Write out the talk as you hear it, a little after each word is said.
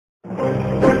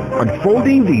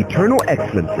Unfolding the eternal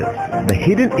excellences, the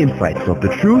hidden insights of the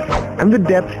truth, and the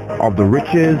depth of the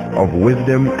riches of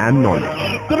wisdom and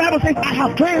knowledge. The Bible says, I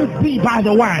have cleansed thee by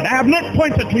the word. I have not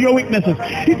pointed to your weaknesses.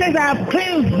 He says, I have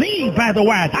cleansed thee by the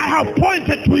word. I have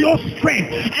pointed to your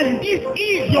strength. And this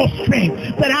is your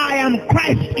strength, that I am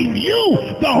Christ in you,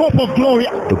 the hope of glory.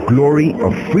 The glory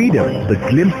of freedom, the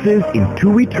glimpses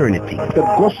into eternity. The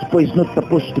gospel is not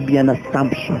supposed to be an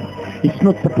assumption. It's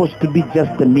not supposed to be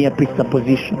just a mere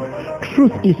presupposition.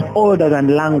 Truth is older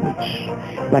than language,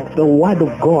 but the word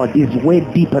of God is way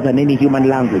deeper than any human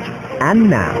language. And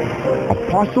now,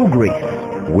 Apostle Grace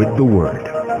with the Word.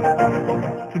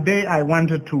 Today I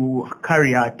wanted to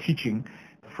carry our teaching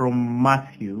from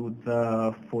Matthew,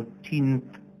 the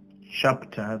 14th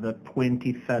chapter, the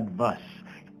 23rd verse.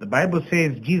 The Bible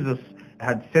says Jesus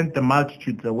had sent the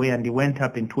multitudes away, and he went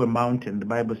up into a mountain, the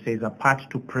Bible says, apart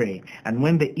to pray. And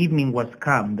when the evening was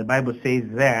come, the Bible says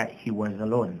there he was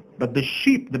alone. But the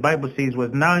sheep, the Bible says, was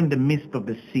now in the midst of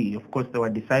the sea. Of course, there were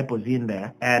disciples in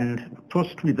there, and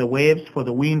tossed with the waves, for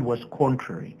the wind was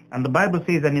contrary. And the Bible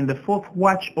says, and in the fourth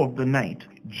watch of the night,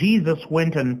 Jesus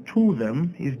went unto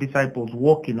them, his disciples,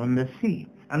 walking on the sea.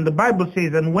 And the Bible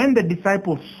says, and when the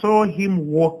disciples saw him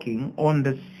walking on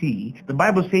the sea, the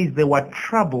Bible says they were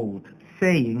troubled,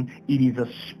 saying, it is a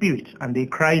spirit, and they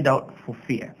cried out for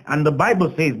fear. And the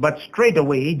Bible says, but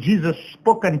straightway Jesus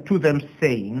spoke unto them,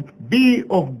 saying, be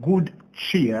of good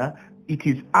cheer, it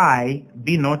is I,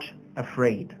 be not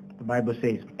afraid. The Bible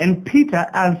says, and Peter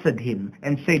answered him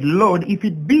and said, Lord, if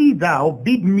it be thou,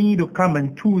 bid me to come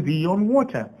unto thee on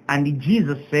water. And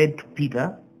Jesus said to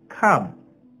Peter, come.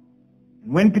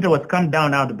 When Peter was come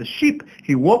down out of the ship,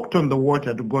 he walked on the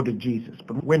water to go to Jesus.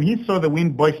 But when he saw the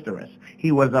wind boisterous,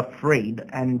 he was afraid,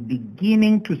 and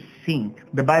beginning to sink,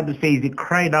 the Bible says he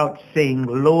cried out, saying,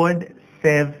 Lord,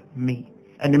 save me.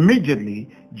 And immediately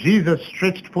Jesus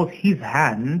stretched forth his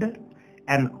hand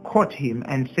and caught him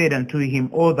and said unto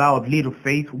him, O thou of little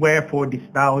faith, wherefore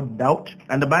didst thou doubt?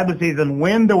 And the Bible says, and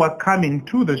when they were coming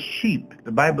to the ship,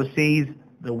 the Bible says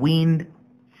the wind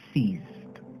ceased.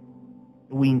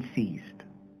 The wind ceased.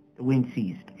 The wind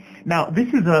ceased. Now, this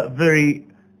is a very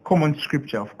common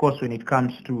scripture, of course, when it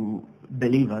comes to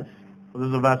believers. For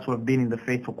those of us who have been in the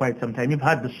faith for quite some time, you've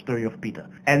heard the story of Peter.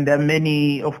 And there are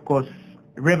many, of course,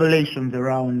 revelations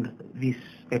around this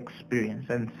experience.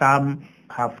 And some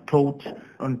have taught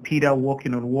on Peter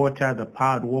walking on water, the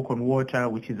power to walk on water,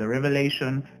 which is a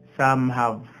revelation. Some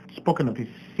have spoken of his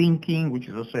sinking, which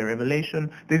is also a revelation.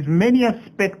 There's many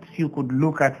aspects you could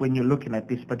look at when you're looking at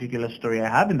this particular story. I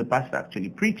have in the past actually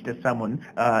preached a sermon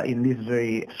in this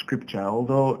very scripture,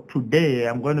 although today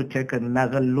I'm going to take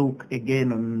another look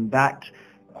again on that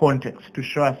context to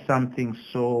show us something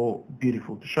so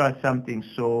beautiful, to show us something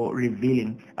so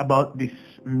revealing about this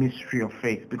mystery of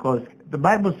faith, because the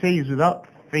Bible says without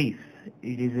faith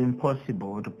it is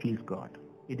impossible to please God.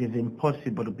 It is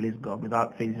impossible to please God.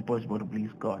 Without faith, it's impossible to please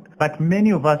God. But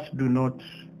many of us do not,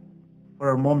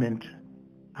 for a moment,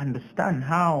 understand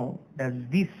how does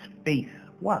this faith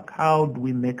work? How do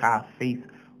we make our faith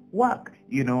work?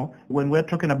 You know, when we're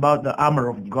talking about the armor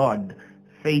of God,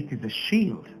 faith is a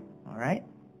shield, all right?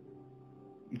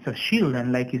 It's a shield,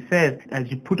 and like he says, as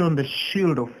you put on the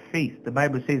shield of faith, the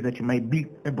Bible says that you might be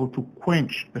able to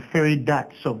quench the fiery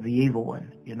darts of the evil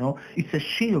one. You know, it's a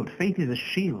shield. Faith is a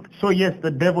shield. So yes,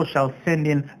 the devil shall send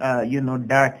in,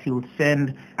 darts. He'll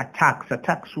send attacks.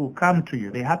 Attacks will come to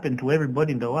you. They happen to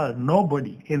everybody in the world.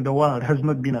 Nobody in the world has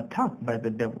not been attacked by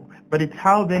the devil. But it's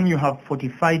how then you have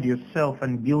fortified yourself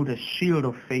and built a shield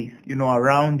of faith, you know,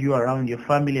 around you, around your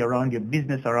family, around your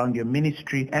business, around your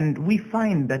ministry. And we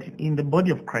find that in the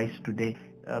body of Christ today,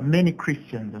 many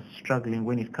Christians are struggling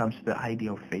when it comes to the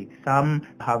idea of faith. Some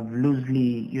have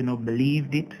loosely,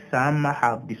 believed it. Some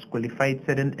have disqualified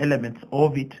certain elements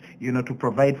of it, to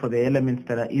provide for the elements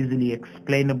that are easily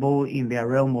explainable in their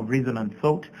realm of reason and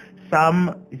thought.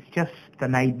 Some, it's just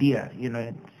an idea,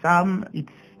 Some, it's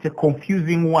a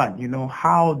confusing one.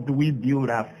 How do we build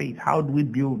our faith? How do we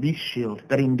build this shield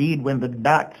that indeed when the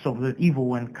darts of the evil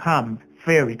one come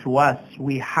fairy to us,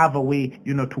 we have a way,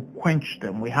 to quench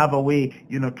them. We have a way,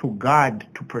 to guard,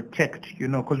 to protect,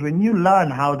 because when you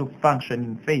learn how to function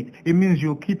in faith, it means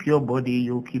you'll keep your body,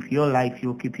 you'll keep your life,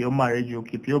 you'll keep your marriage, you'll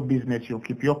keep your business, you'll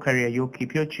keep your career, you'll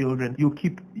keep your children, you'll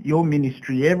keep your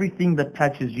ministry. Everything that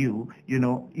touches you,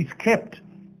 is kept.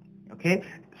 Okay?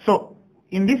 So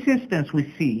in this instance,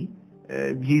 we see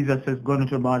Jesus has gone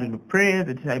into a mountain to pray,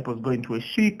 the disciples go into a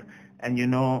ship, And,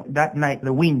 that night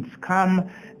the winds come,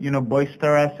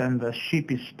 boisterous, and the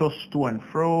ship is tossed to and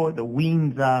fro. The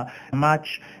winds are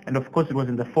much. And of course, it was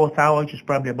in the 4th hour, which is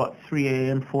probably about 3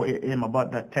 a.m., 4 a.m.,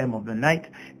 about that time of the night.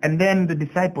 And then the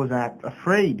disciples are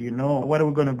afraid, what are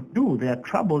we going to do? They are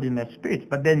troubled in their spirits.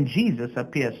 But then Jesus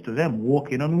appears to them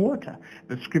walking on water.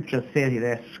 The scripture says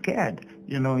they're scared.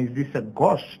 Is this a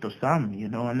ghost or something,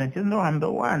 And they say, no, I'm the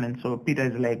one. And so Peter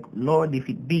is like, Lord, if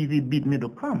it be thee, bid me to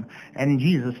come. And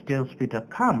Jesus tells Peter,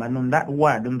 come. And on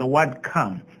the word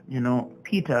come,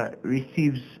 Peter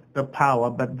receives the power,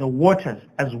 but the waters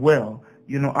as well,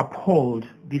 uphold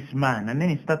this man. And then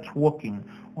he starts walking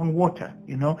on water,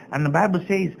 And the Bible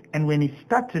says, and when he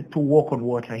started to walk on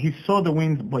water, he saw the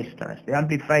winds boisterous. The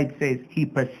Amplified says he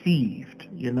perceived,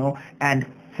 and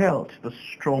felt the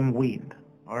strong wind.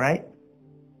 All right?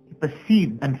 He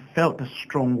perceived and felt the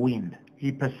strong wind.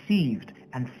 He perceived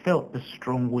and felt the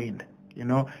strong wind.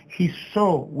 He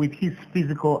saw with his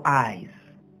physical eyes.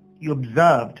 He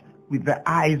observed with the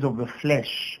eyes of the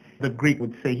flesh. The Greek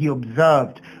would say he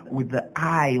observed with the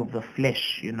eye of the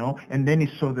flesh, and then he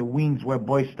saw the winds were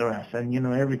boisterous and,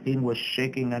 everything was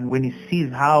shaking. And when he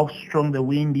sees how strong the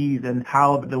wind is and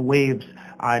how the waves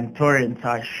and torrents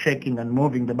are shaking and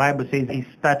moving, the Bible says he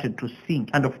started to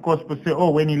sink. And of course, people say,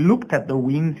 when he looked at the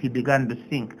winds, he began to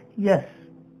sink. Yes,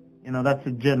 that's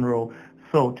a general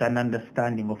thought and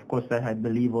understanding. Of course, I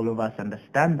believe all of us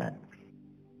understand that.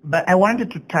 But I wanted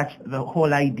to touch the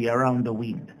whole idea around the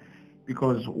wind,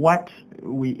 because what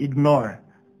we ignore,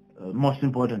 most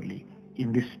importantly,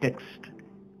 in this text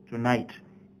tonight,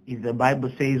 is the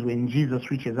Bible says when Jesus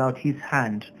reaches out his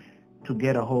hand to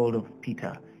get a hold of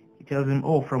Peter, he tells him,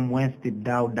 from whence did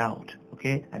thou doubt?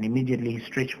 Okay? And immediately he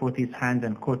stretched forth his hands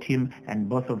and caught him, and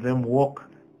both of them walk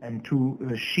into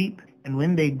the ship. And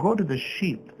when they go to the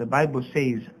ship, the Bible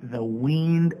says the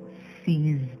wind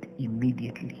ceased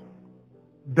immediately.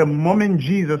 The moment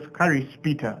Jesus carries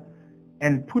Peter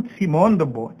and puts him on the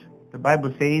boat, the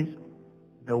Bible says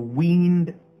the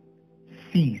wind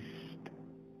ceased.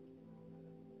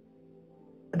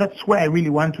 That's why I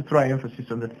really want to throw emphasis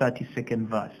on the 32nd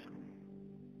verse.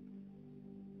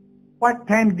 What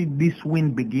time did this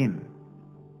wind begin?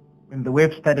 When the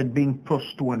waves started being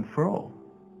tossed to and fro.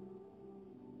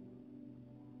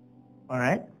 All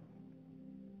right?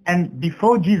 And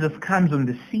before Jesus comes on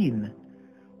the scene,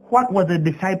 what were the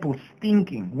disciples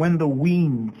thinking when the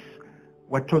winds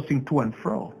were tossing to and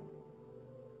fro?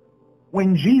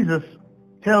 When Jesus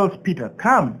tells Peter,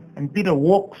 come, and Peter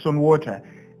walks on water,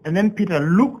 and then Peter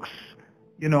looks,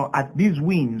 at these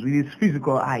winds with his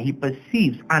physical eye, he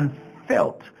perceives and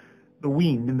felt the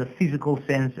wind in the physical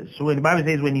senses. So when the Bible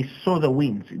says when he saw the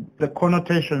winds, the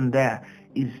connotation there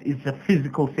is a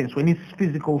physical sense. When his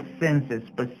physical senses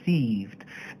perceived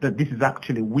that this is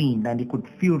actually wind, and he could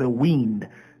feel the wind,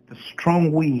 the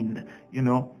strong wind,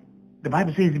 the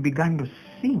Bible says he began to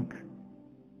sink.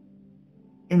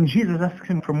 And Jesus asked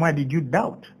him, from where did you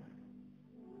doubt?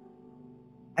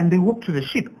 And they walked to the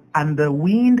ship, and the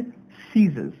wind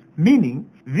ceases, meaning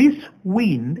this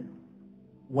wind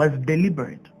was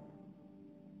deliberate.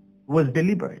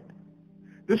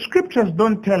 The scriptures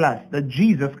don't tell us that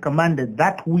Jesus commanded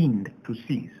that wind to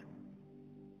cease.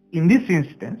 In this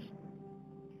instance,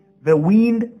 the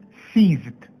wind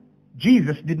ceased.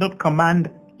 Jesus did not command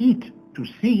it to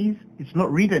cease. It's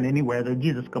not written anywhere that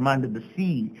Jesus commanded the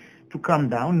sea to come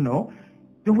down. No,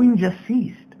 the wind just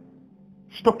ceased,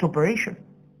 stopped operation.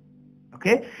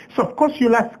 Okay, so of course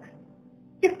you'll ask,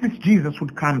 if this Jesus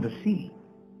would calm the sea,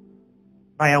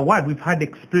 by a word, we've had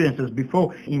experiences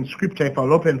before in scripture. If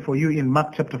I'll open for you in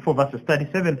Mark chapter 4 verses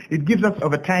 37, it gives us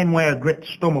of a time where a great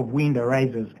storm of wind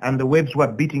arises and the waves were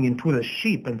beating into the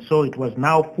ship, and so it was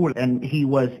now full, and he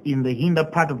was in the hinder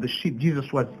part of the ship.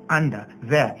 Jesus was under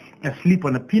there, asleep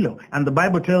on a pillow. And the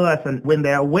Bible tells us, and when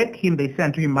they awake him, they say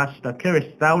unto him, Master,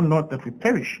 carest thou not that we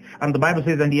perish? And the Bible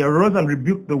says, and he arose and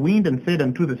rebuked the wind and said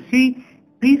unto the sea,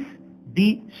 Peace,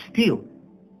 be still.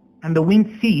 And the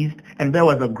wind ceased, and there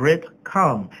was a great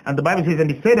calm. And the Bible says,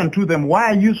 and he said unto them, why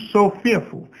are you so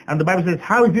fearful? And the Bible says,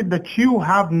 how is it that you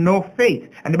have no faith?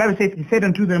 And the Bible says, he said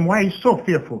unto them, why are you so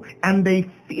fearful? And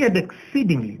they feared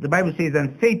exceedingly. The Bible says,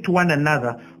 and said to one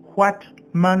another, what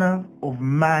manner of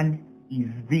man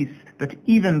is this, that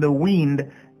even the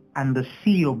wind and the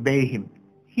sea obey him?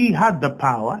 He had the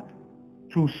power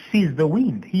to seize the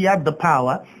wind. He had the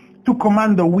power to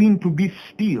command the wind to be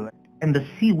still, and the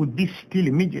sea would be still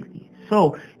immediately.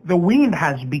 So the wind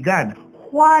has begun.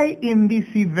 Why in this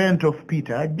event of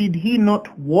Peter did he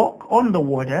not walk on the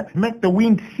water, make the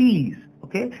wind cease?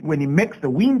 Okay? When he makes the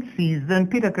wind cease, then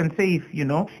Peter can say, if,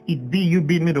 it be you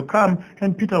bid me to come,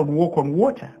 and Peter would walk on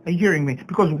water. Are you hearing me?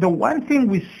 Because the one thing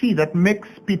we see that makes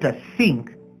Peter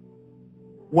sink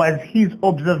was his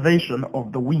observation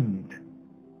of the wind.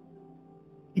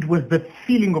 It was the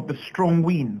feeling of the strong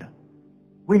wind.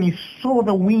 When he saw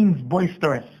the winds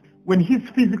boisterous, when his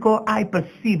physical eye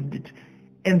perceived it,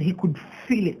 and he could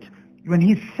feel it, when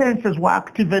his senses were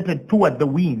activated toward the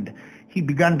wind, he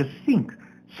began to sink.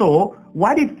 So,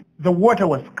 what if the water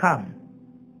was calm?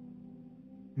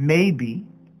 Maybe,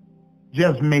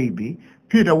 just maybe,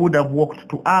 Peter would have walked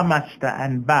to our master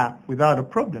and back without a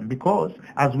problem, because,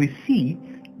 as we see,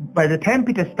 by the time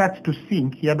Peter starts to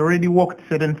sink, he had already walked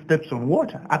certain steps on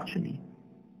water, actually.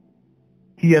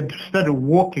 He had started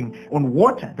walking on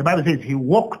water. The Bible says he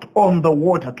walked on the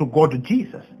water to go to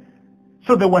Jesus.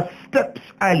 So there were steps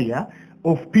earlier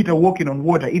of Peter walking on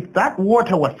water. If that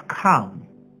water was calm,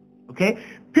 okay,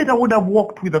 Peter would have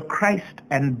walked with the Christ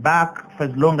and back for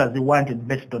as long as he wanted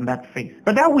based on that faith.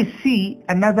 But now we see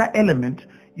another element,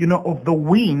 of the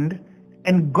wind,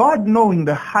 and God, knowing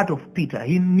the heart of Peter,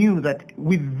 he knew that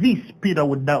with this Peter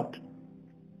would doubt.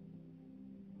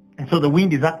 And so the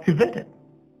wind is activated.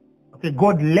 Okay,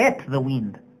 God let the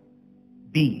wind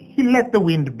be. He let the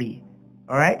wind be.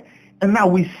 All right? And now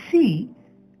we see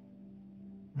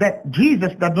that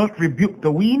Jesus does not rebuke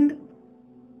the wind,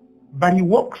 but he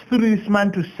walks through this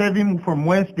man to save him. From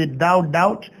whence did thou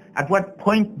doubt? At what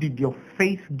point did your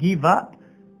faith give up?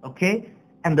 Okay?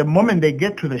 And the moment they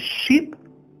get to the ship,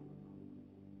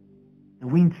 the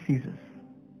wind ceases.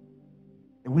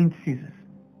 The wind ceases.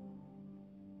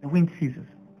 The wind ceases.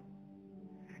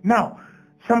 Now,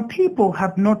 some people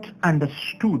have not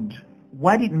understood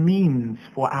what it means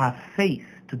for our faith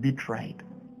to be tried.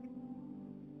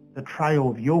 The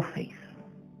trial of your faith.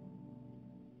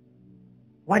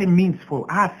 What it means for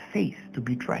our faith to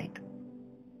be tried.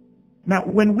 Now,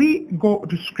 when we go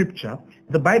to Scripture,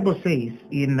 the Bible says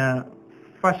in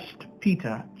 1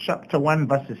 Peter chapter 1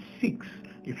 verses 6,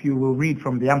 if you will read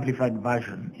from the Amplified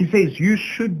Version, he says, you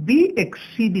should be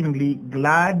exceedingly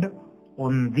glad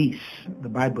on this, the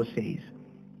Bible says,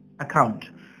 account.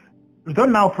 Though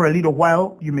now for a little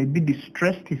while you may be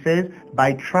distressed, he says,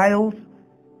 by trials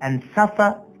and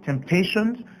suffer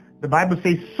temptations. The Bible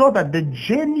says, so that the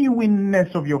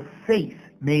genuineness of your faith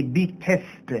may be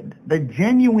tested. The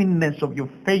genuineness of your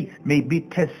faith may be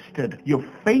tested. Your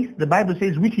faith, the Bible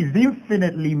says, which is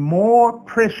infinitely more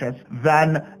precious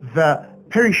than the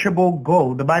perishable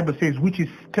gold, the Bible says, which is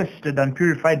tested and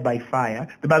purified by fire.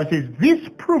 The Bible says, this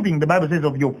proving, the Bible says,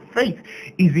 of your faith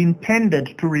is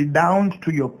intended to redound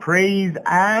to your praise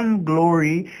and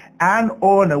glory and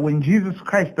honor when Jesus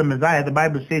Christ the Messiah, the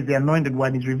Bible says, the anointed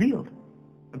one, is revealed.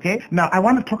 Okay? Now, I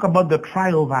want to talk about the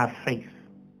trial of our faith.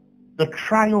 The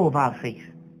trial of our faith.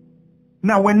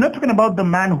 Now, we're not talking about the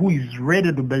man who is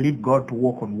ready to believe God to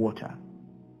walk on water.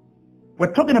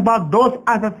 We're talking about those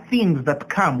other things that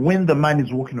come when the man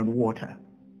is walking on water.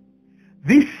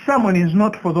 This sermon is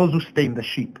not for those who stay in the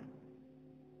ship.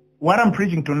 What I'm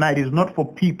preaching tonight is not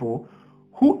for people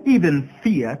who even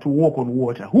fear to walk on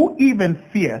water, who even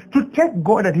fear to take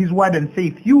God at his word and say,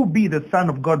 if you be the Son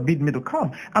of God, bid me to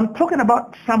come. I'm talking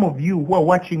about some of you who are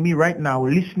watching me right now,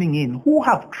 listening in, who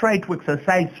have tried to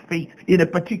exercise faith in a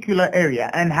particular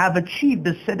area and have achieved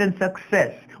a certain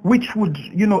success, which would,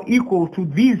 equal to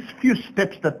these few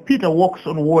steps that Peter walks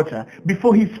on water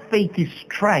before his faith is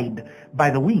tried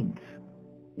by the winds.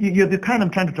 You're the kind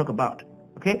I'm trying to talk about,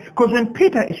 okay? Because when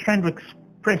Peter is trying to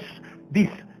express this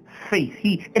faith,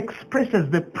 he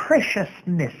expresses the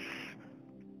preciousness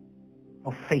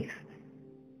of faith.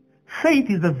 Faith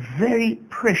is a very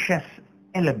precious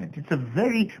element. It's a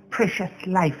very precious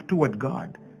life toward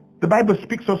God. The Bible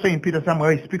speaks also in Peter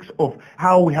somewhere, it speaks of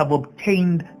how we have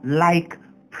obtained like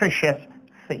precious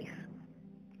faith.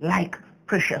 Like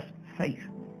precious faith.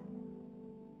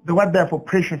 The word there for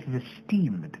precious is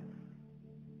esteemed.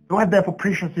 The word there for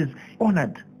precious is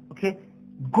honored. Okay?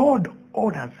 God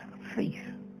honors faith.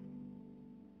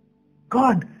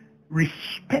 God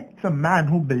respects a man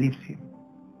who believes him.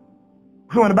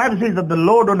 So when the Bible says that the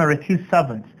Lord honoreth his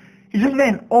servants, he just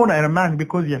doesn't honor a man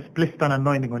because he has placed an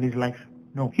anointing on his life.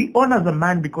 No, he honors a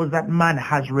man because that man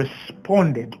has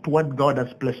responded to what God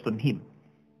has placed on him.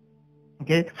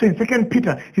 Okay, so in 2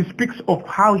 Peter, he speaks of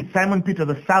how Simon Peter,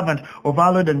 the servant of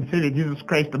our Lord and Savior Jesus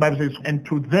Christ, the Bible says, and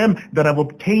to them that have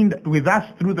obtained with us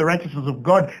through the righteousness of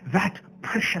God, that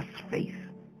precious faith.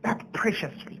 That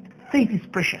precious faith. Faith is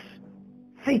precious.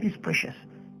 Faith is precious.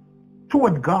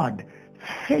 Toward God,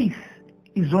 faith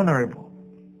is honorable.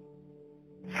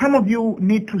 Some of you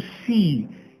need to see,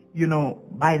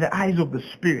 by the eyes of the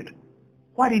Spirit,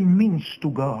 what it means to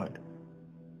God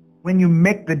when you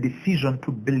make the decision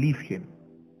to believe him.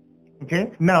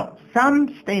 Okay? Now,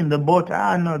 some stay in the boat.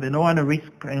 No, they don't want to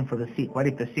risk praying for the sick. What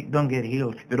if the sick don't get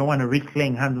healed? They don't want to risk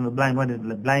laying hands on the blind. What if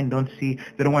the blind don't see?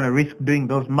 They don't want to risk doing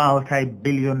those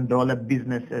multi-billion-dollar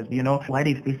businesses, What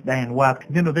if this doesn't work?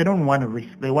 They don't want to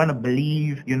risk. They want to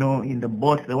believe, in the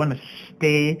boat. They want to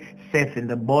stay safe in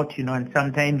the boat, and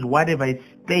sometimes whatever is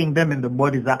staying them in the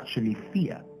boat is actually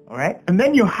fear. All right? And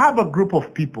then you have a group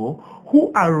of people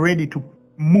who are ready to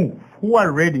move, who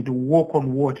are ready to walk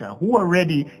on water, who are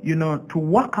ready, to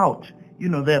work out,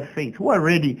 their faith, who are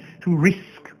ready to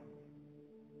risk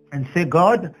and say,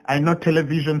 God, I know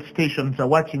television stations are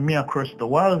watching me across the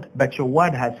world, but your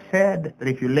word has said that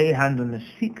if you lay hands on the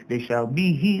sick, they shall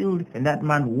be healed. And that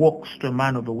man walks to a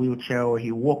man of a wheelchair, or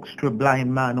he walks to a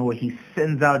blind man, or he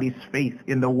sends out his faith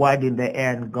in the word in the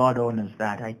air, and God honors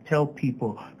that. I tell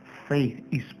people, faith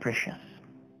is precious.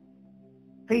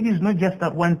 Faith is not just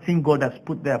that one thing God has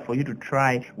put there for you to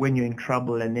try when you're in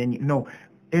trouble, and then,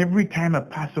 every time a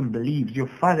person believes, your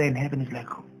Father in heaven is like,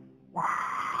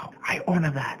 wow, I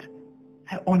honor that.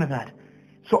 I honor that.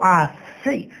 So our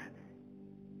faith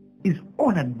is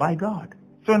honored by God.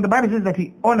 So when the Bible says that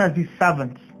he honors his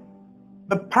servants,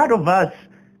 the part of us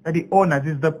that he honors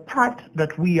is the part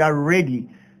that we are ready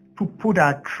to put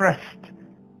our trust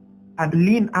and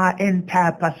lean our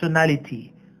entire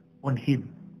personality on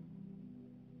him.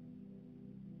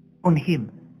 On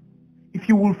him. If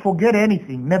you will forget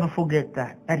anything, never forget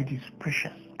that it is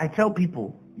precious. I tell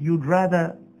people, you'd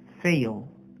rather fail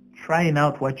trying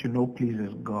out what you know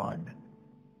pleases God.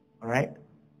 All right?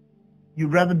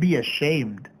 You'd rather be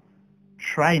ashamed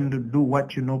trying to do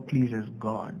what you know pleases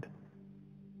God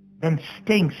than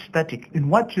staying static in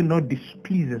what you know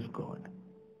displeases God.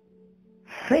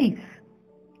 Faith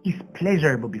is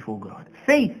pleasurable before God.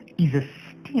 Faith is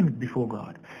esteemed before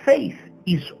God. Faith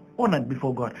is honored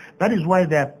before God. That is why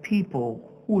there are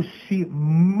people who see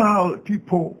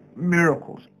multiple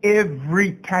miracles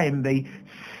every time they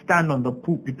stand on the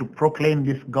pulpit to proclaim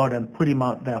this God and put him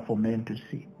out there for men to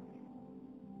see.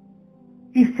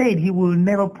 He said he will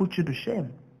never put you to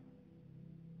shame.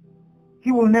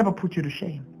 He will never put you to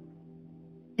shame.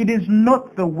 It is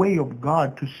not the way of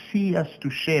God to see us to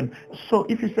shame. So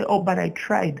if you say, oh, but I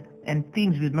tried and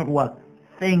things did not work,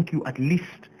 thank you, at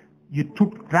least you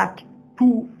took that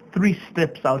 2-3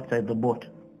 steps outside the boat.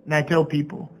 And I tell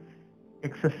people,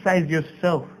 exercise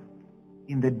yourself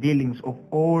in the dealings of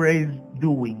always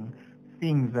doing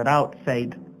things that are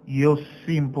outside your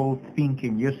simple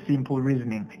thinking, your simple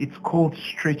reasoning. It's called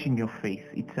stretching your faith.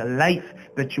 It's a life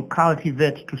that you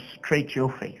cultivate to stretch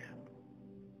your faith.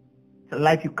 It's a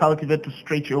life you cultivate to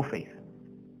stretch your faith.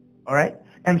 All right?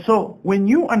 And so when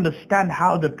you understand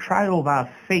how the trial of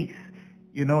our faith,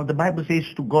 the Bible says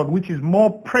to God, which is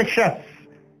more precious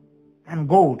than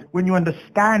gold. When you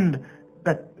understand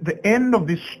that the end of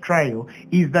this trial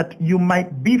is that you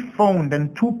might be found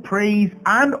and to praise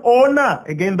and honor,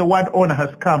 again the word honor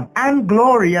has come, and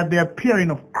glory at the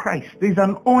appearing of Christ. There's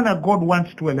an honor God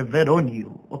wants to elevate on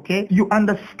you, okay? You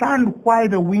understand why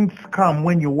the winds come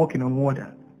when you're walking on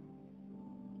water.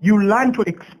 You learn to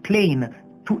explain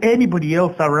to anybody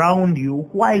else around you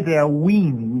why there are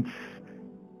winds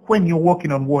when you're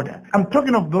walking on water. I'm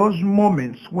talking of those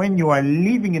moments when you are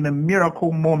living in a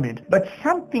miracle moment, but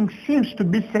something seems to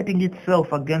be setting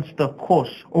itself against the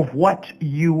course of what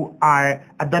you are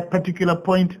at that particular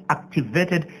point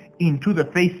activated into the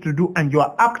faith to do, and you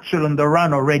are actually on the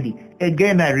run already.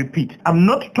 Again, I repeat, I'm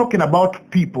not talking about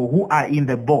people who are in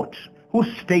the boat, who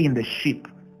stay in the ship.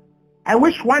 I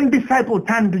wish one disciple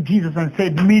turned to Jesus and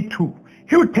said, me too.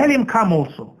 He would tell him, come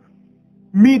also.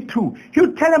 Me too. He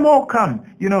would tell them all come,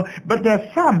 But there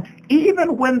are some,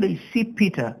 even when they see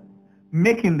Peter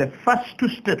making the first 2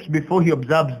 steps before he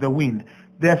observes the wind,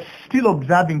 they're still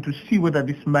observing to see whether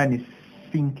this man is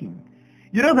sinking.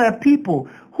 There are people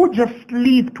who just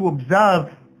live to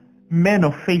observe men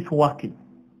of faith working.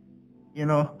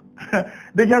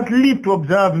 They just live to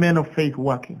observe men of faith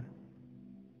working.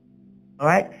 All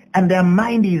right? And their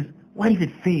mind is, what if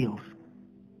it fails?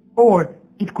 Or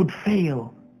it could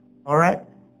fail. All right?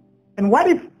 And what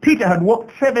if Peter had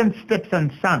walked 7 steps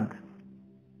and sunk?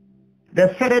 There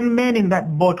are certain men in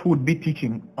that boat who would be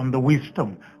teaching on the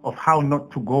wisdom of how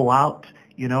not to go out,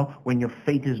 when your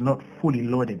faith is not fully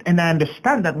loaded. And I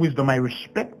understand that wisdom. I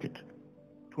respect it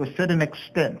to a certain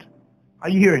extent. Are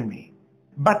you hearing me?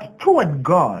 But toward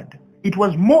God, it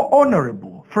was more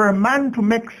honorable for a man to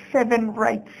make 7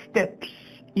 right steps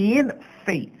in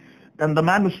faith than the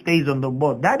man who stays on the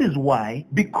boat. That is why,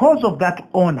 because of that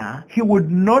honor, he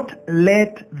would not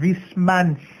let this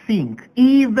man sink,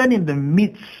 even in the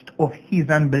midst of his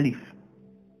unbelief.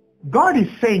 God is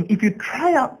saying, if you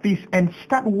try out this and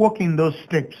start walking those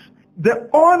steps, the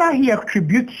honor he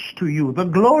attributes to you, the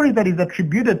glory that is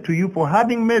attributed to you for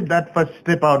having made that first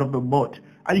step out of the boat.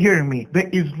 Are you hearing me? There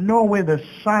is no way the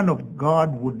Son of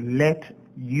God would let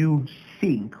you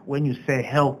sink when you say,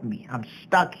 help me. I'm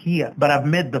stuck here, but I've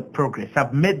made the progress.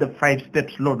 I've made the 5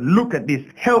 steps. Lord, look at this.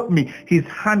 Help me. His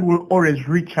hand will always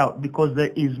reach out, because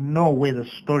there is no way the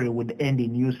story would end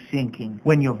in you sinking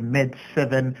when you've made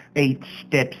 7, 8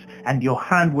 steps and your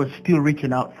hand was still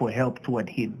reaching out for help toward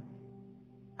him.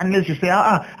 Unless you say,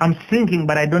 I'm sinking,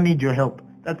 but I don't need your help.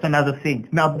 That's another thing.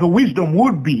 Now, the wisdom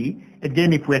would be,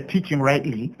 again, if we're teaching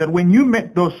rightly, that when you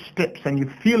make those steps and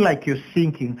you feel like you're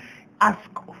sinking, ask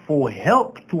for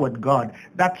help toward God.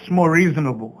 That's more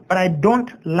reasonable. But I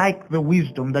don't like the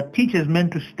wisdom that teaches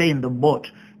men to stay in the boat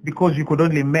because you could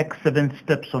only make 7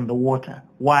 steps on the water.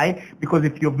 Why? Because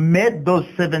if you've made those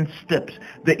 7 steps,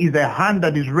 there is a hand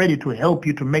that is ready to help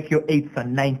you to make your 8th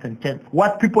and 9th and 10th.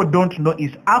 What people don't know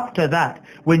is after that,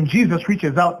 when Jesus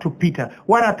reaches out to Peter,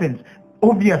 what happens?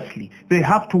 Obviously, they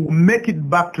have to make it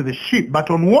back to the ship, but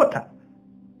on water.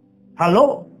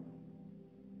 Hello?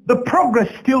 The progress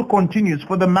still continues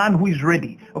for the man who is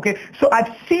ready. Okay? So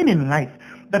I've seen in life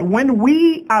that when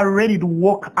we are ready to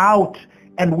walk out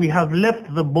and we have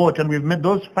left the boat and we've made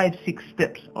those 5, 6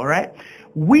 steps, all right?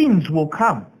 Winds will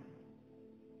come.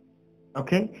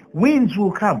 Okay? Winds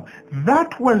will come.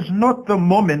 That was not the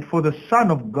moment for the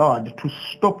Son of God to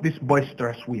stop this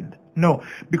boisterous wind. No,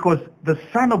 because the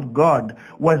Son of God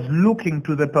was looking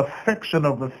to the perfection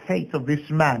of the faith of this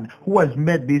man who has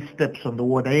made these steps on the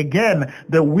water. Again,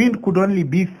 the wind could only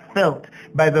be felt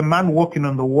by the man walking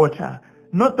on the water,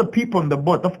 not the people on the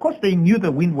boat. Of course, they knew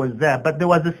the wind was there, but there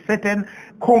was a certain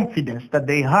confidence that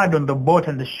they had on the boat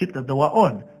and the ship that they were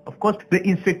on. Of course, the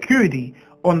insecurity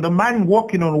on the man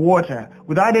walking on water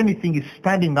without anything is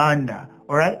standing under,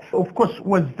 all right, of course,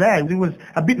 was there. It was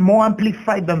a bit more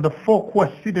amplified than the folk who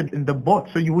are seated in the boat.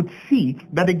 So you would see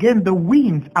that, again, the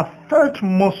winds are felt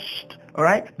most, all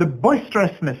right? The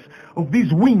boisterousness of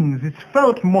these winds is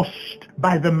felt most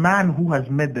by the man who has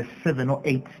made the 7 or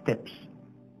 8 steps.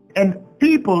 And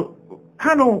people,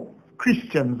 carnal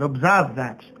Christians, observe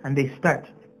that and they start,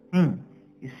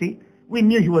 you see, we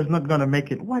knew he was not going to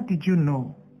make it. What did you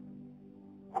know?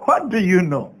 What do you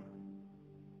know?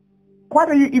 What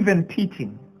are you even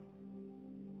teaching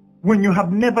when you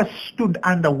have never stood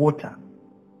underwater?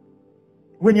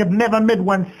 When you've never made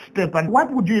one step? And what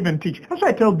would you even teach? That's why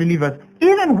I tell believers,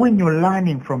 even when you're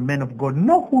learning from men of God,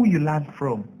 know who you learn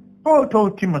from. Paul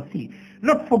told Timothy,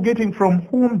 not forgetting from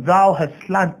whom thou hast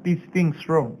learned these things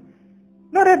from.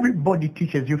 Not everybody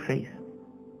teaches you faith.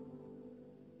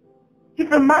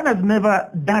 If a man has never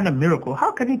done a miracle,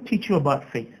 how can he teach you about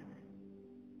faith?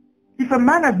 If a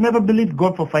man has never believed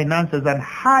God for finances and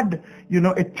had,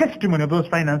 a testimony of those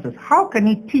finances, how can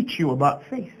he teach you about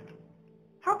faith?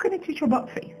 How can he teach you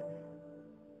about faith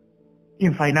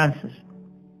in finances?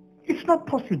 It's not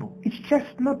possible. It's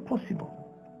just not possible.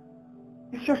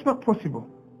 It's just not possible.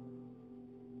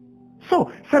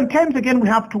 So sometimes again we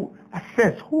have to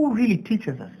assess who really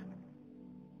teaches us.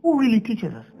 Who really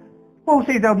teaches us? Paul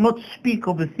says, I will not speak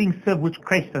of the things save which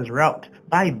Christ has wrought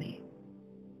by me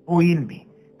or in me,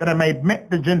 that I might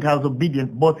make the Gentiles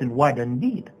obedient both in word and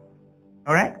deed.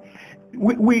 All right?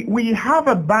 We have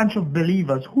a bunch of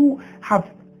believers who have,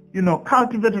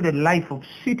 cultivated a life of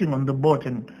sitting on the boat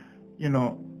and,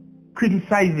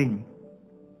 criticizing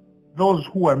those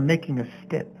who are making a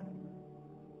step.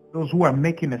 Those who are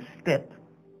making a step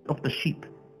of the ship.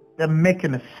 They're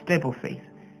making a step of faith.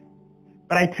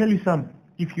 But I tell you something,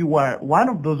 if you are one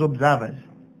of those observers,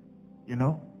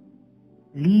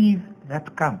 leave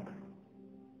that camp.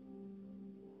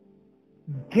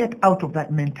 Get out of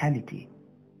that mentality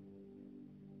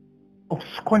of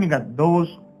scorning at those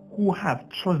who have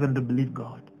chosen to believe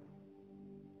God.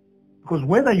 Because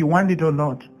whether you want it or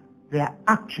not, they are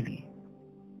actually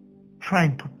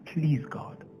trying to please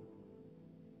God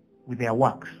with their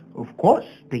works. Of course,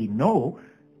 they know,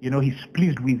 He's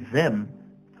pleased with them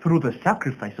through the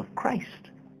sacrifice of Christ.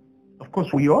 Of course,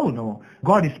 we all know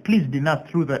God is pleased in us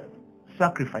through the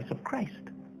sacrifice of Christ.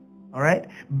 All right?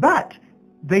 But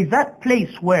there's that place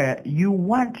where you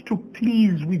want to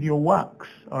please with your works,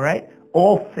 all right?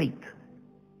 Or faith,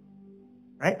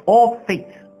 right? Or faith,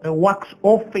 the works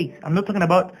of faith. I'm not talking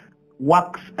about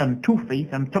works and to faith.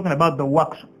 I'm talking about the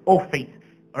works of faith,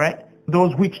 all right?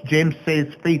 Those which James says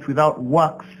faith without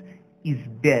works is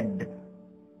dead,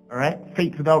 all right?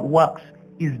 Faith without works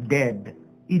is dead.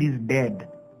 It is dead.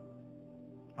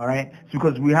 All right? It's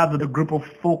because we have a group of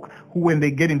folk who, when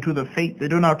they get into the faith, they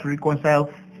don't know how to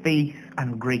reconcile faith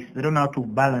and grace. They don't know how to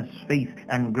balance faith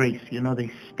and grace.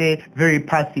 They stay very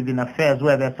passive in affairs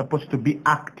where they're supposed to be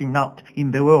acting out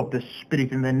in the way of the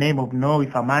Spirit, in the name of, no,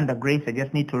 if I'm under grace, I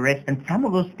just need to rest. And some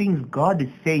of those things God is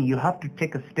saying you have to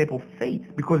take a step of faith,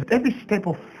 because every step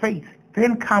of faith,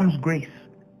 then comes grace.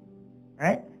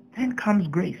 Right? Then comes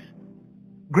grace.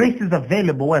 Grace is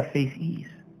available where faith is.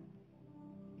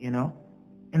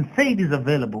 And faith is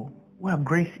available where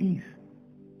grace is.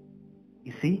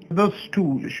 You see, those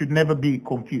two should never be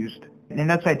confused. And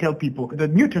that's why I tell people the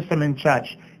New Testament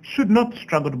church should not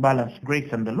struggle to balance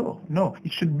grace and the law. No,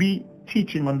 it should be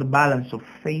teaching on the balance of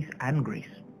faith and grace,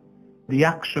 the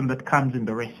action that comes in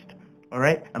the rest. All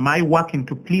right? Am I working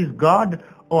to please God,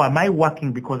 or am I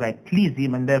working because I please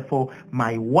Him, and therefore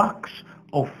my works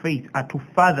of faith are to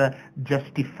further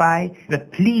justify the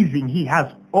pleasing He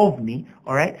has of me?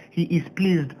 All right? He is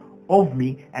pleased of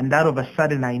me, and that of a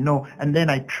sudden I know, and then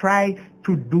I try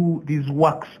to do these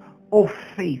works of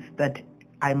faith that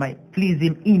I might please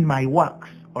Him in my works,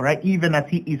 all right, even as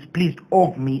He is pleased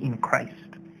of me in Christ,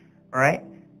 all right,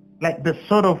 like the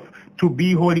sort of to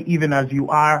be holy even as you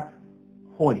are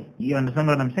holy. You understand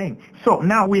what I'm saying? So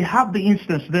now we have the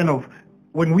instance then of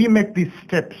when we make these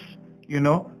steps,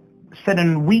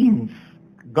 certain winds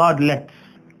God lets,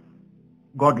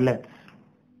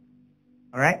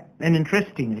 all right. And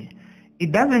interestingly,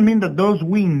 it doesn't mean that those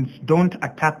winds don't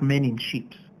attack men in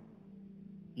sheep.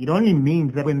 It only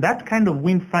means that when that kind of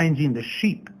wind finds you in the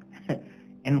sheep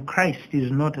and Christ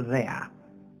is not there,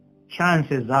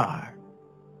 chances are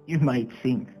you might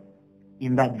sink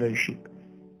in that very sheep.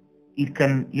 It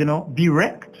can, be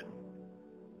wrecked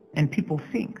and people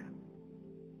sink.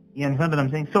 You understand what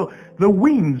I'm saying? So the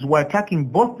winds were attacking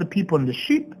both the people in the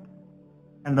sheep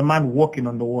and the man walking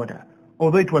on the water,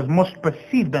 although it was most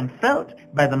perceived and felt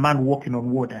by the man walking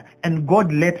on water. And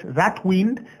God let that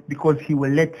wind, because He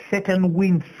will let certain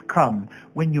winds come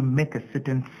when you make a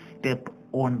certain step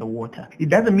on the water. It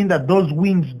doesn't mean that those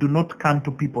winds do not come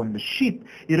to people on the ship.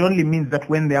 It only means that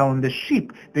when they are on the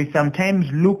ship, they sometimes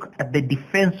look at the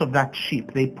defense of that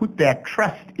ship. They put their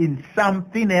trust in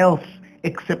something else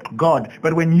except God.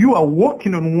 But when you are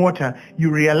walking on water,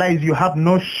 you realize you have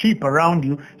no sheep around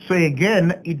you. So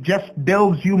again, it just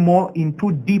delves you more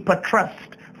into deeper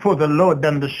trust for the Lord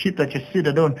than the sheep that you're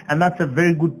seated on. And that's a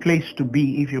very good place to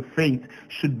be if your faith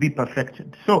should be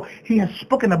perfected. So He has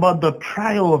spoken about the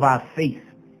trial of our faith.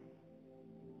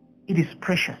 It is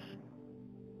precious.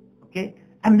 Okay?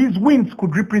 And these winds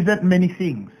could represent many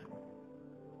things.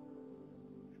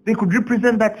 They could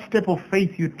represent that step of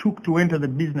faith you took to enter the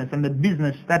business, and the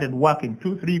business started working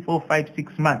 2, 3, 4, 5,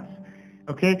 6 months.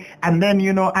 Okay? And then,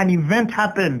 an event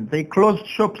happened. They closed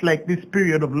shops like this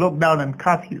period of lockdown and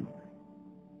curfew.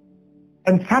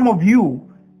 And some of you,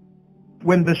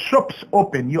 when the shops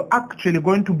open, you're actually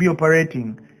going to be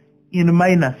operating in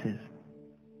minuses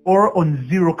or on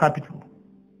zero capital.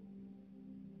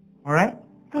 All right?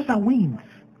 Those are wins.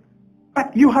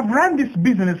 But you have run this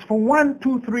business for 1,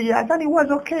 2, 3 years and it was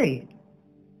okay.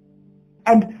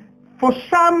 And for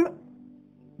some,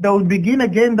 they will begin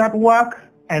again that work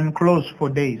and close for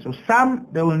days. Or some,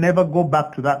 they will never go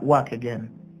back to that work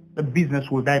again. The business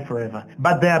will die forever.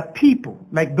 But there are people,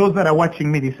 like those that are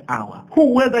watching me this hour,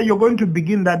 who, whether you're going to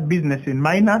begin that business in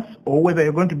minus or whether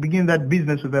you're going to begin that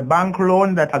business with a bank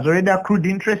loan that has already accrued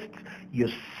interest, you're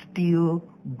still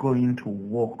going to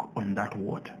walk on that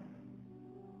water.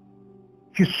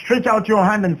 If you stretch out your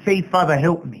hand and say, Father,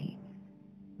 help me,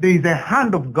 there is a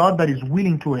hand of God that is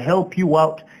willing to help you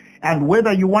out. And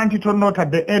whether you want it or not,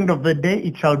 at the end of the day,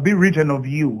 it shall be written of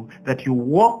you that you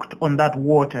walked on that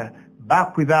water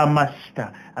back with our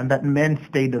master, and that men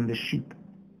stayed on the ship.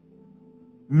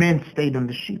 Men stayed on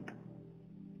the ship.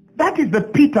 That is the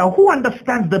Peter who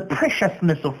understands the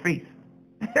preciousness of faith.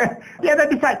 The other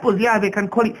disciples, they can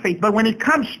call it faith. But when it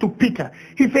comes to Peter,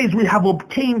 he says we have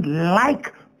obtained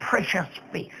like precious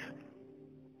faith.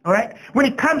 All right? When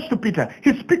it comes to Peter,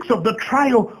 he speaks of the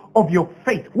trial of your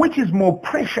faith, which is more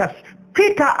precious.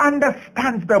 Peter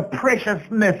understands the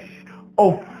preciousness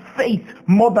of faith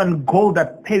more than gold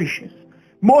that perishes,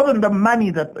 more than the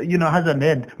money that, has an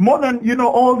end, more than,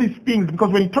 all these things.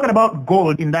 Because when he's talking about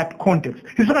gold in that context,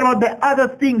 he's talking about the other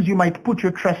things you might put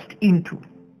your trust into.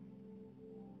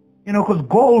 Because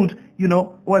gold,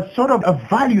 was sort of a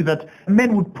value that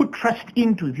men would put trust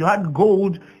into. If you had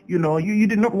gold, you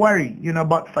did not worry,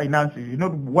 about finances. You did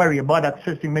not worry about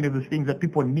accessing many of the things that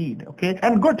people need, okay?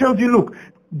 And God tells you, look,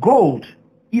 gold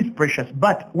is precious,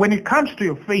 but when it comes to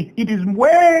your faith, it is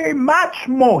way much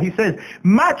more, he says,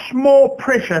 much more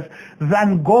precious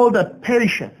than gold that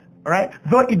perishes. All right?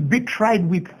 Though it be tried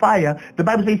with fire, the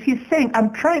Bible says, he's saying,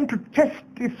 I'm trying to test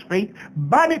this faith,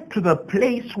 burn it to the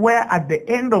place where at the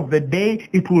end of the day,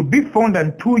 it will be found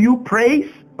unto you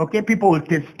praise. Okay, people will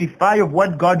testify of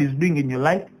what God is doing in your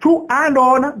life. To and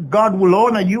honor, God will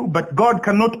honor you, but God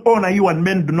cannot honor you and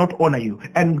men do not honor you.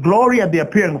 And glory at the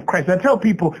appearing of Christ. I tell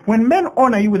people, when men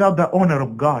honor you without the honor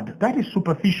of God, that is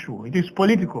superficial. It is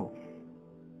political.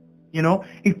 You know,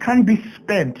 it can't be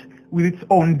spent with its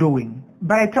own doing.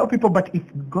 But I tell people, but if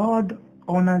God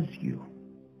honors you,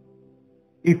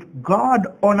 if God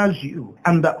honors you,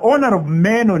 and the honor of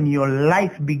men on your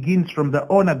life begins from the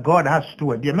honor God has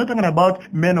toward you. I'm not talking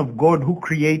about men of God who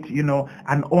create, an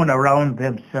honor around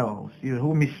themselves,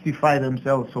 who mystify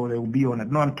themselves so they will be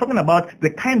honored. No, I'm talking about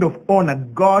the kind of honor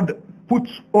God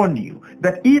puts on you,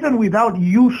 that even without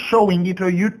you showing it or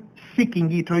you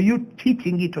seeking it or you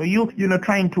teaching it or you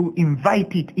trying to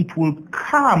invite it, it will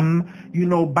come,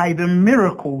 by the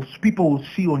miracles people will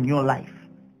see on your life.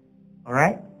 All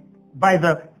right? By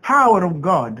the power of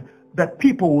God that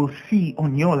people will see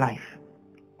on your life.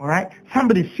 All right?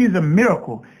 Somebody sees a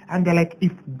miracle and they're like,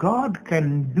 if God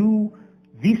can do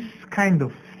this kind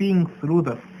of thing through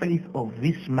the faith of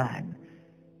this man,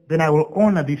 then I will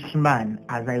honor this man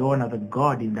as I honor the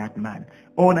God in that man.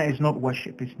 Honor is not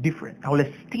worship. It's different. I will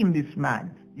esteem this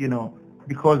man,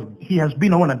 because he has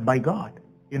been honored by God,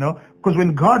 because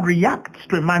when God reacts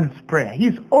to a man's prayer,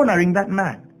 he's honoring that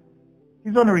man.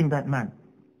 He's honoring that man.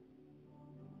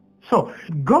 So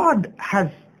God has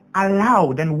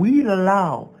allowed and will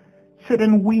allow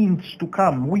certain winds to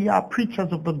come. We are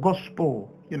preachers of the gospel.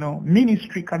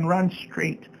 Ministry can run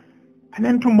straight. And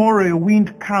then tomorrow a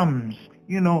wind comes,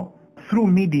 through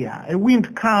media. A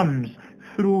wind comes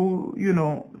through,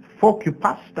 folk you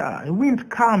pastor. A wind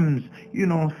comes,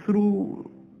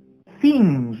 through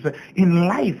things in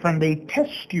life, and they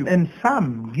test you. And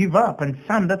some give up, and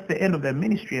some that's the end of their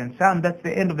ministry, and some that's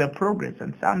the end of their progress,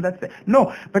 and some that's the...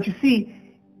 No, but you see,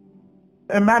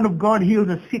 a man of God heals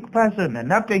a sick person,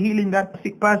 and after healing that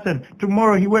sick person,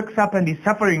 tomorrow he wakes up and he's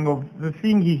suffering of the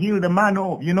thing he healed the man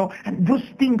of, and those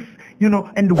things,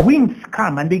 and winds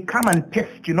come, and they come and test,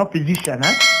 physician,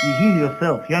 you heal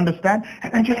yourself, you understand?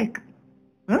 And you're like,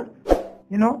 huh?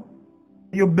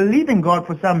 You're believing God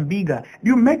for something bigger.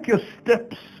 You make your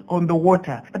steps on the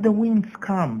water, but the winds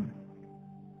come.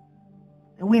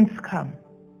 The winds come.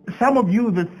 Some of you,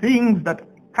 the things that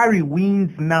carry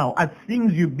winds now are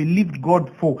things you believed God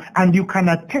for, and you can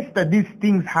attest that these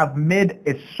things have made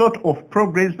a sort of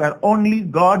progress that only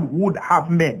God would have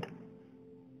made.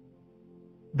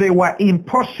 They were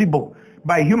impossible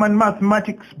by human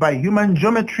mathematics, by human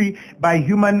geometry, by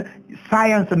human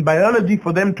science and biology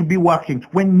for them to be working.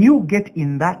 When you get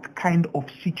in that kind of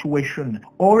situation,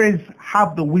 always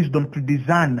have the wisdom to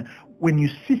discern when you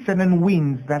see certain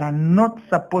winds that are not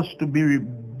supposed to be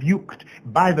rebuked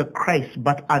by the Christ,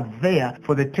 but are there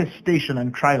for the testation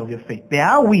and trial of your faith. There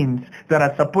are winds that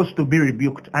are supposed to be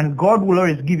rebuked, and God will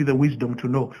always give you the wisdom to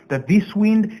know that this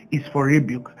wind is for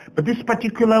rebuke, but this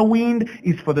particular wind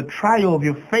is for the trial of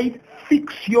your faith.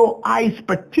 Fix your eyes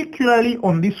particularly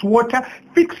on this water.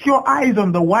 Fix your eyes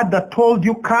on the word that told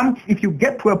you come. If you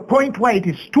get to a point where it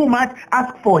is too much,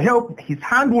 ask for help. His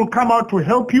hand will come out to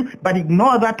help you, but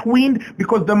ignore that wind,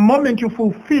 because the moment you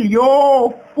fulfill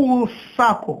your full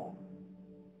circle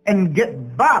and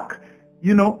get back,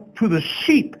 to the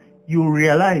ship, you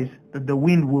realize that the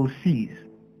wind will cease.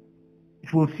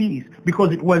 It will cease,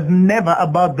 because it was never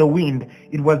about the wind.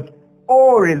 It was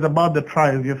always about the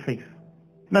trial of your faith.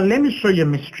 Now let me show you a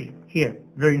mystery here,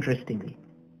 very interestingly.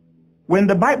 When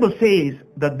the Bible says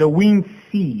that the wind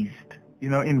ceased,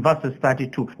 in verses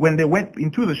 32, when they went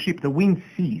into the ship, the wind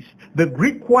ceased. The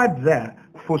Greek word there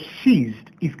for ceased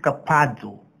is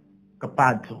kapadzo.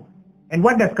 Kapadzo. And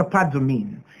what does kapadzo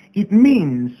mean? It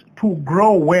means to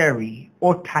grow weary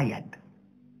or tired.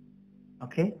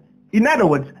 Okay? In other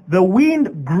words, the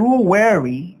wind grew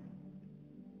weary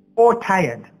or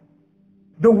tired.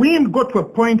 The wind got to a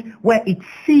point where it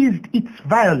ceased its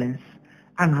violence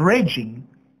and raging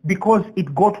because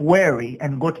it got weary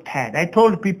and got tired. I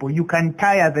told people, you can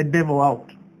tire the devil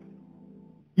out.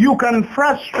 You can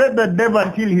frustrate the devil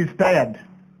until he's tired.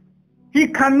 He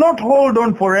cannot hold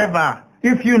on forever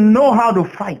if you know how to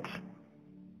fight.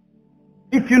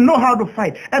 If you know how to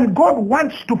fight. And God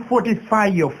wants to fortify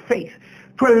your faith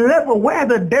to a level where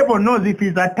the devil knows if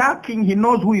he's attacking, he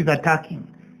knows who he's attacking.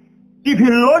 If he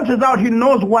launches out, he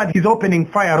knows what he's opening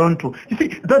fire onto. You see,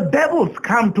 the devils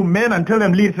come to men and tell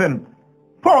them, listen,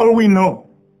 Paul we know.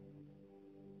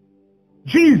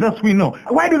 Jesus we know.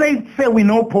 Why do they say we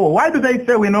know Paul? Why do they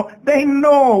say we know? They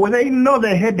know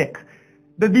the headache.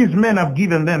 that these men have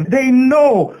given them. They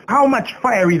know how much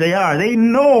fiery they are. They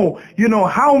know,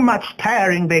 how much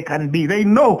tiring they can be. They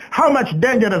know how much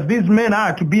dangerous these men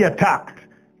are to be attacked.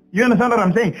 You understand what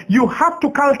I'm saying? You have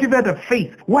to cultivate a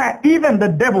faith where even the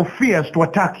devil fears to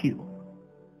attack you.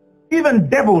 Even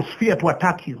devils fear to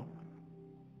attack you.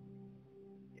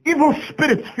 Evil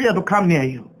spirits fear to come near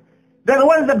you. They're the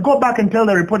ones that go back and tell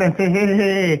the reporter and say,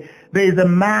 hey, there is a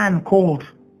man called.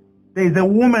 There is a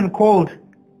woman called.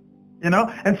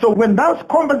 And so when those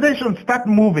conversations start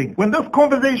moving, in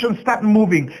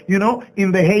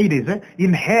the Hades,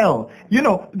 in hell,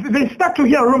 they start to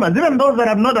hear rumors. Even those that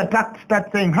have not attacked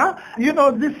start saying,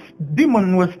 this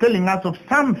demon was telling us of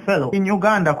some fellow in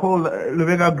Uganda called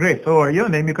Lubega Grace, or your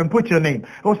name, you can put your name,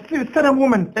 or certain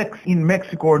woman X in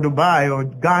Mexico or Dubai or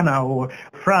Ghana or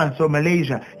France or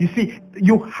Malaysia. You see,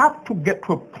 you have to get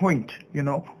to a point,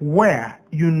 where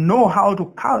you know how to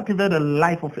cultivate a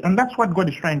life of it. And that's what God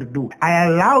is trying to do. I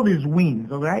allow these winds,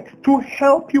 all right, to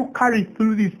help you carry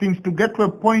through these things to get to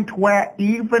a point where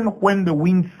even when the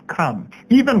winds come,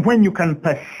 even when you can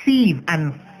perceive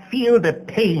and feel the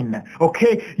pain,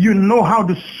 okay, you know how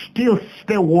to still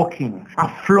stay walking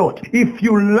afloat. If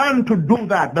you learn to do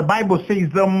that, the Bible says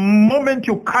the moment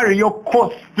you carry your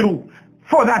course through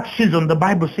for that season, the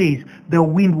Bible says the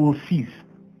wind will cease.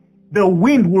 The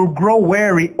wind will grow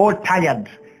weary or tired.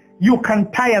 You can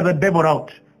tire the devil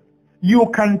out. You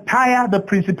can tire the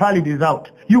principalities out.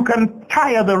 You can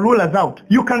tire the rulers out.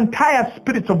 You can tire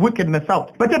spirits of wickedness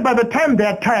out. But yet by the time they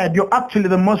are tired, you're actually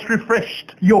the most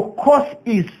refreshed. Your course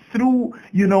is through,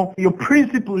 your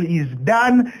principle is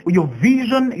done. Your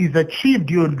vision is achieved.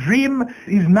 Your dream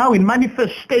is now in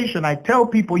manifestation. I tell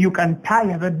people you can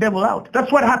tire the devil out.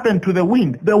 That's what happened to the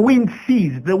wind. The wind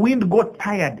ceased. The wind got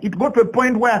tired. It got to a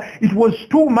point where it was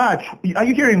too much. Are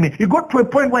you hearing me? It got to a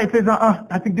point where it says,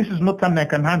 I think this is not something I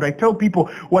can handle. I tell people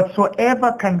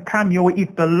whatsoever can come your way,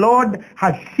 if the Lord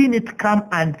has seen it come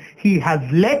and he has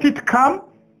let it come,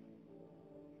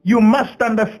 you must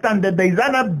understand that there is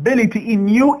an ability in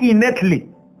you innately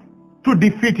to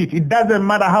defeat it. It doesn't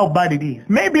matter how bad it is.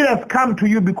 Maybe it has come to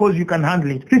you because you can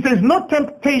handle it. He says, no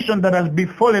temptation that has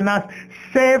befallen us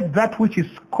save that which is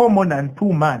common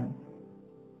unto man.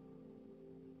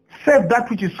 Save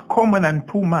that which is common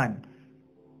unto man.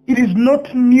 It is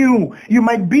not new. You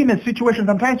might be in a situation,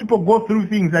 sometimes people go through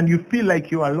things and you feel like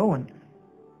you're alone.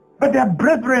 But there are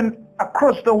brethren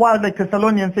across the world, like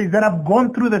Thessalonians says, that have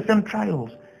gone through the same trials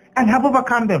and have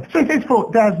overcome them. So he says,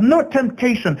 for there is no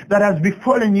temptation that has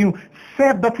befallen you,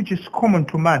 save that which is common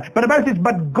to man. But the Bible says,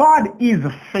 but God is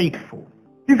faithful.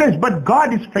 He says, but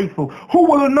God is faithful, who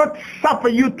will not suffer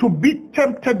you to be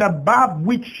tempted above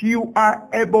which you are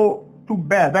able to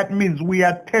bear. That means we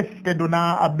are tested on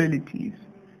our abilities.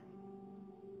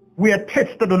 We are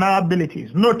tested on our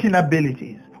abilities, not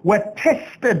inabilities. We're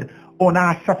tested on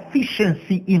our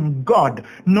sufficiency in God,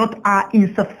 not our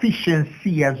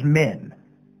insufficiency as men.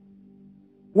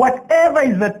 Whatever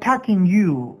is attacking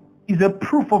you is a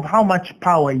proof of how much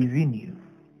power is in you,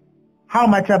 how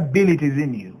much ability is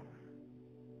in you.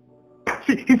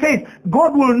 See, he says,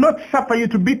 God will not suffer you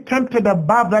to be tempted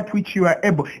above that which you are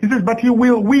able. He says, but he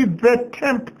will, with the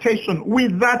temptation,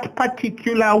 with that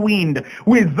particular wind,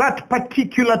 with that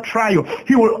particular trial,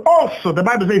 he will also, the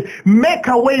Bible says, make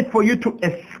a way for you to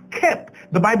escape.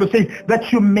 The Bible says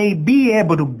that you may be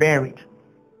able to bear it.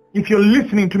 If you're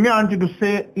listening to me, I want you to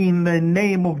say, in the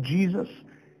name of Jesus,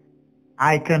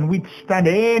 I can withstand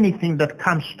anything that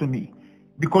comes to me.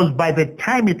 Because by the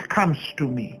time it comes to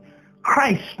me,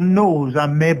 Christ knows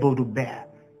I'm able to bear.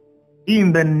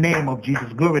 In the name of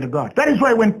Jesus. Glory to God. That is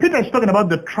why when Peter is talking about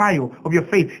the trial of your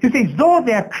faith, he says, though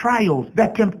there are trials, there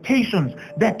are temptations,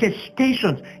 there are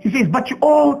testations, he says, but you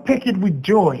all take it with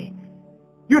joy.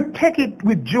 You take it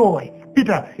with joy.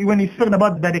 Peter, when he's talking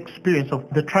about that experience of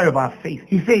the trial of our faith,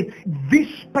 he says, this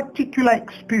particular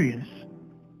experience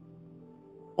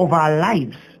of our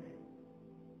lives,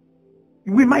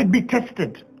 we might be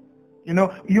tested.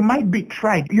 You might be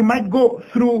tried. You might go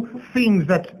through things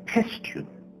that test you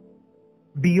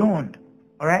beyond.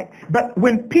 All right? But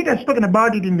when Peter's talking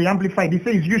about it in the Amplified, he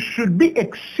says, you should be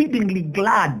exceedingly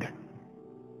glad.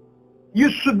 You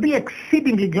should be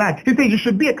exceedingly glad. He says you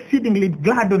should be exceedingly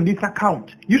glad on this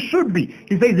account. You should be.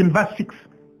 He says in verse 6,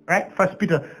 right? 1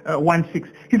 Peter 1:6.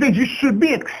 He says you should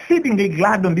be exceedingly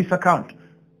glad on this account.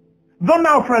 Though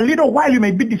now for a little while you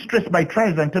may be distressed by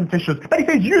trials and temptations. But he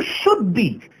says you should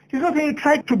be. He's not saying you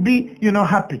try to be,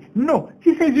 happy. No.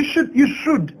 He says you should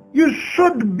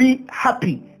be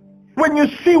happy. When you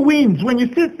see winds, when you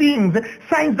see things,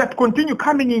 signs that continue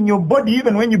coming in your body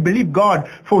even when you believe God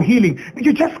for healing,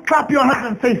 you just clap your hands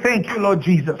and say, thank you, Lord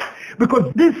Jesus.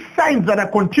 Because these signs that are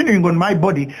continuing on my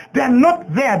body, they are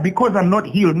not there because I'm not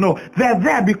healed. No, they're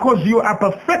there because you are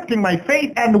perfecting my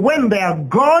faith. And when they are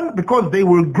gone, because they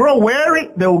will grow weary,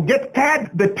 they will get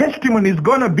tired, the testimony is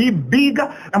going to be bigger.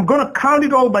 I'm going to count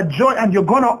it all but joy, and you're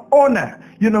going to honor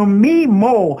me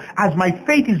more as my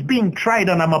faith is being tried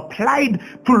and I'm applied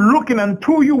to looking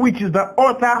unto you, which is the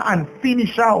author and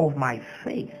finisher of my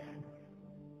faith.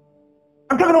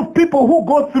 I'm talking of people who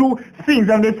go through things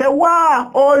and they say,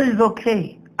 wow, all is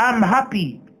okay. I'm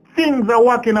happy. Things are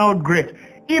working out great.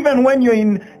 Even when you're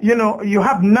in, you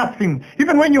have nothing.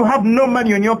 Even when you have no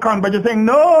money on your account, but you're saying,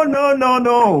 no, no, no,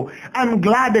 no. I'm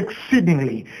glad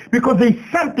exceedingly because there's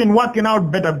something working out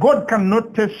better. God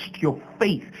cannot test your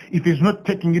faith if he's not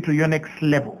taking you to your next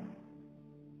level.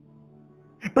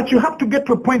 But you have to get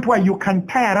to a point where you can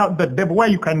tire out the devil, where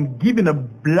you can give him a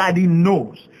bloody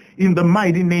nose in the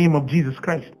mighty name of Jesus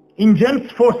Christ. In James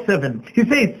 4:7, he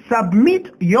says,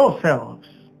 submit yourselves,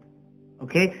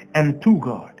 okay, and to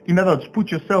God. In other words,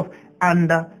 put yourself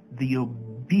under the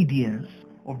obedience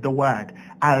of the word.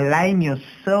 Align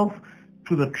yourself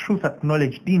to the truth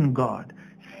acknowledged in God.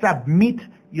 Submit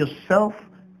yourself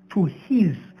to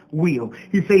his will.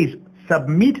 He says,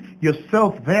 submit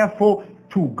yourself therefore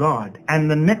to God. And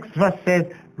the next verse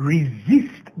says,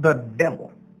 resist the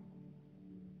devil.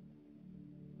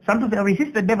 Sometimes they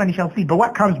resist the devil and he shall flee. But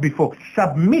what comes before?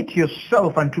 Submit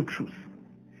yourself unto truth.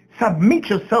 Submit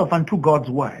yourself unto God's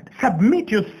word. Submit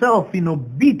yourself in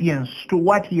obedience to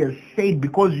what he has said,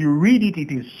 because you read it,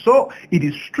 it is so, it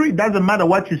is true. It doesn't matter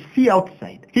what you see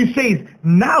outside. He says,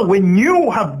 now when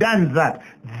you have done that,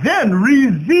 then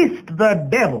resist the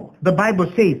devil. The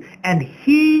Bible says, and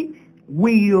he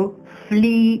will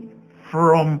flee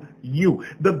from you.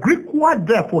 The Greek word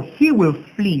there for he will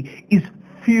flee is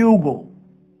fugo.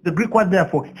 The Greek word there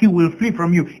for he will flee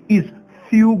from you is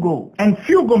fugo. And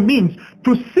fugo means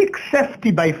to seek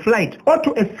safety by flight or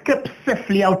to escape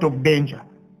safely out of danger.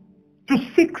 To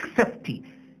seek safety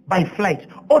by flight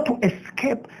or to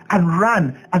escape and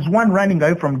run as one running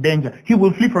away from danger. He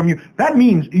will flee from you. That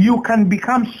means you can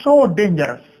become so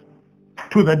dangerous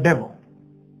to the devil,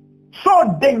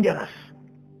 so dangerous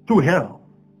to hell,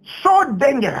 so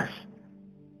dangerous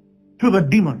to the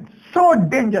demons, so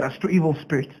dangerous to evil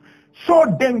spirits, so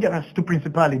dangerous to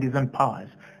principalities and powers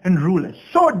and rulers,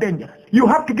 so dangerous. You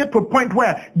have to get to a point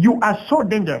where you are so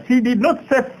dangerous. He did not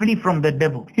say flee from the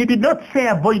devil. He did not say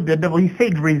avoid the devil. He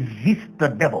said resist the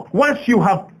devil. Once you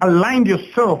have aligned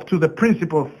yourself to the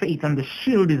principle of faith and the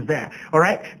shield is there, all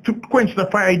right, to quench the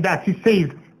fiery darts, he says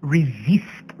resist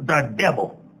the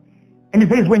devil. And he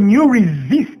says when you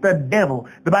resist the devil,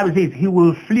 the Bible says he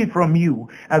will flee from you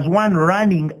as one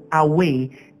running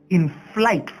away in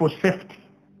flight for safety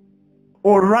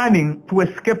or running to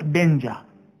escape danger.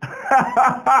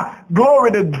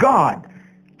 Glory to God.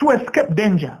 To escape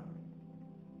danger.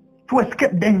 To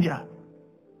escape danger.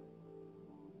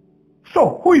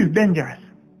 So, who is dangerous?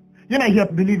 I hear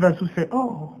believers who say,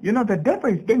 oh, the devil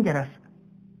is dangerous.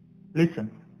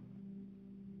 Listen.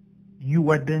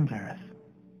 You are dangerous.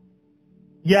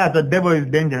 Yeah, the devil is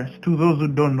dangerous to those who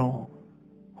don't know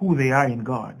who they are in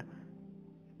God.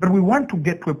 But we want to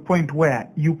get to a point where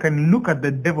you can look at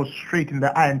the devil straight in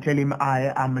the eye and tell him,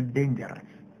 I am dangerous.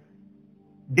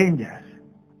 Dangerous.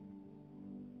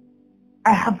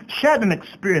 I have shared an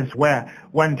experience where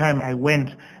one time I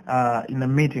went in a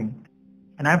meeting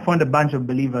and I found a bunch of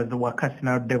believers that were casting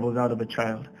out devils out of a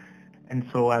child. And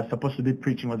so I was supposed to be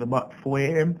preaching. It was about 4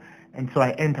 a.m. And so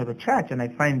I enter the church and I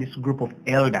find this group of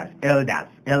elders,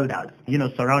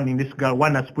 surrounding this girl.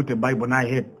 One has put a Bible on her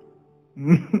head.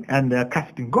 And they're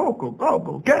casting, go,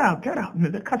 get out.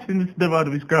 And they're casting this devil out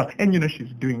of this girl. And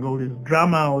she's doing all this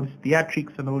drama, all this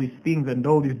theatrics and all these things and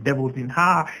all these devils in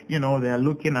her. They're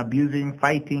looking, abusing,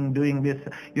 fighting, doing this,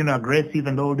 aggressive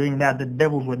and all doing that. The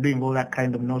devils were doing all that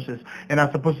kind of nonsense. And I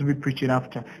was supposed to be preaching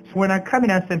after. So when I come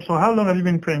in, I said, so how long have you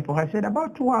been praying for her? I said,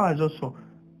 about 2 hours or so.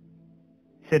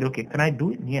 He said, okay, can I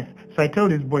do it? Yes. So I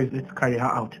told these boys, let's carry her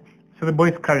out. So the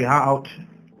boys carry her out.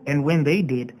 And when they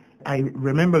did, I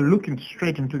remember looking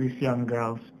straight into this young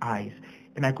girl's eyes,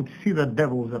 and I could see the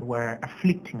devils that were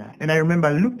afflicting her. And I remember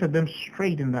I looked at them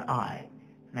straight in the eye,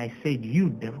 and I said, you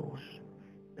devils,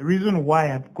 the reason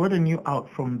why I've gotten you out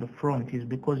from the front is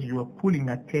because you are pulling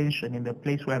attention in the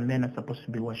place where men are supposed to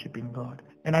be worshiping God.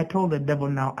 And I told the devil,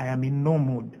 now I am in no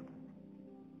mood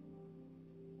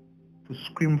to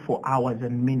scream for hours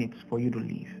and minutes for you to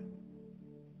leave.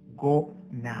 Go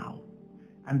now.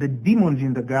 And the demons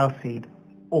in the girl said,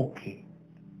 okay.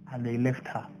 And they left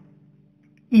her.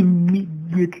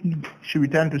 Immediately she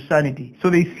returned to sanity. So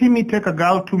they see me take a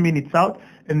girl 2 minutes out,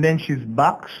 and then she's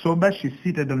back sober. She's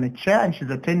seated on a chair and she's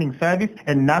attending service,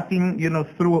 and nothing,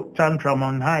 threw tantrum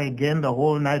on her again the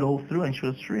whole night all through, and she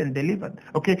was free and delivered.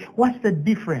 Okay, what's the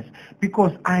difference?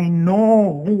 Because I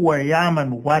know who I am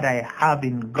and what I have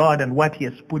in God and what He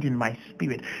has put in my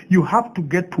spirit. You have to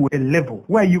get to a level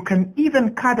where you can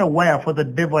even cut a wire for the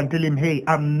devil and tell him, hey,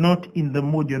 I'm not in the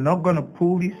mood. You're not going to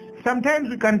pull this. Sometimes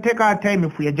we can take our time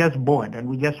if we are just bored and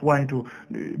we just want to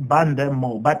burn them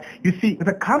more. But you see,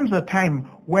 there comes a time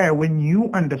where when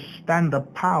you understand the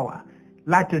power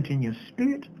latent in your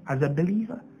spirit as a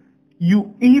believer,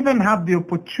 you even have the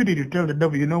opportunity to tell the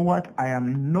devil, you know what, I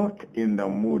am not in the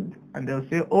mood. And they'll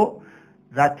say, oh,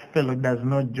 that fellow does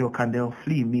not joke, and they'll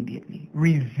flee immediately.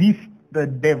 Resist the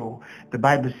devil, the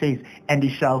Bible says, and he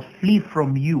shall flee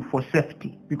from you for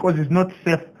safety, because he's not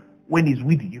safe when he's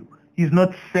with you. He's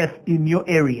not safe in your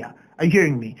area. Are you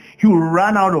hearing me? He will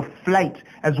run out of flight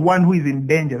as one who is in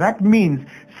danger. That means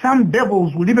some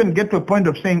devils will even get to a point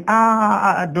of saying,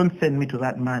 don't send me to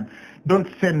that man. Don't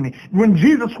send me. When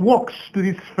Jesus walks to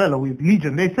this fellow with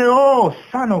legion, they say, oh,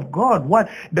 Son of God, what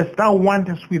dost thou want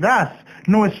us with us?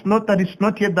 No, it's not that it's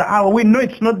not yet the hour. We know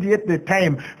it's not yet the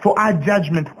time for our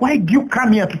judgment. Why do you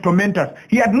come here to torment us?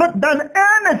 He had not done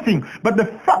anything. But the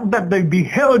fact that they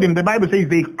beheld him, the Bible says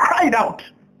they cried out.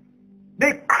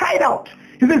 They cried out.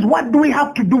 He says, what do we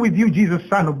have to do with you, Jesus,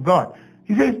 Son of God?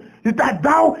 He says, that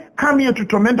thou come here to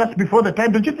torment us before the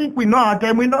time. Don't you think we know our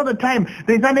time? We know the time.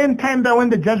 There's an end time that when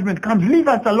the judgment comes, leave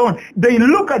us alone. They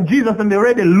look at Jesus and they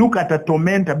already look at a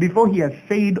tormentor before he has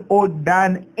said or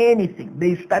done anything.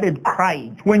 They started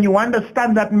crying. When you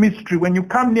understand that mystery, when you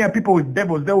come near people with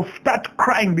devils, they'll start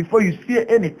crying before you see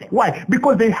anything. Why?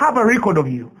 Because they have a record of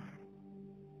you.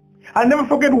 I'll never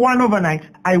forget one overnight,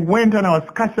 I went and I was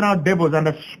casting out devils, and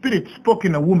the spirit spoke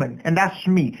in a woman and asked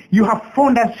me, you have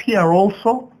found us here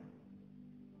also?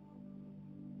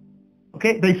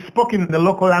 Okay, they spoke in the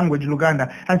local language,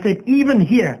 Luganda, and said, even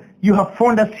here, you have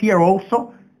found us here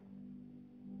also?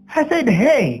 I said,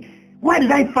 hey, why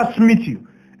did I first meet you?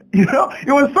 You know,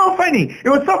 it was so funny. It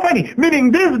was so funny.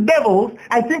 Meaning these devils,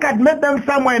 I think I'd met them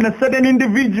somewhere in a certain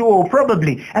individual,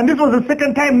 probably. And this was the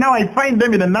second time now I find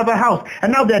them in another house.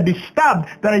 And now they're disturbed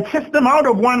that I chased them out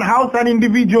of one house, an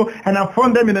individual, and I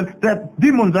found them in the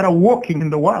demons that are walking in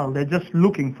the world. They're just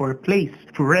looking for a place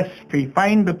to rest. They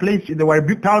find the place they were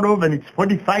built out of and it's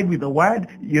fortified with the word.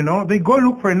 You know, they go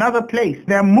look for another place.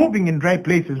 They're moving in dry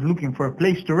places looking for a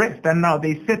place to rest. And now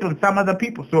they sit on some other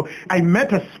people. So I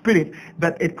met a spirit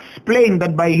that explained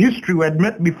that by history we had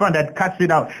met before and had cast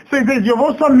it out. So he says, you've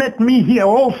also met me here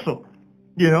also,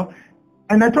 you know.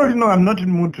 And I told him, no, I'm not in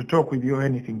the mood to talk with you or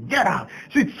anything. Get out.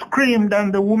 So it screamed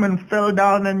and the woman fell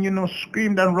down and, you know,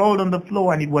 screamed and rolled on the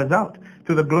floor, and it was out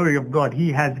to the glory of God.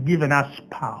 He has given us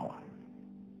power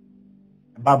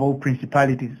above all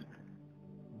principalities,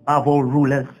 above all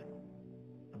rulers,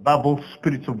 above all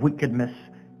spirits of wickedness,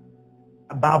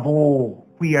 above all,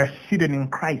 we are seated in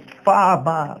Christ, far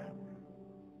above.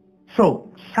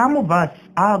 So some of us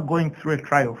are going through a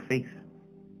trial of faith,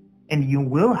 and you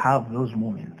will have those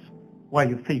moments where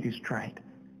your faith is tried.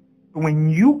 When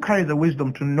you carry the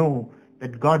wisdom to know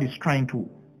that God is trying to,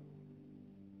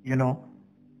 you know,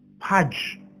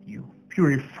 purge you,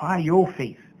 purify your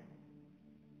faith,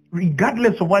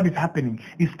 regardless of what is happening,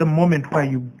 it's the moment where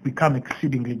you become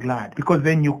exceedingly glad, because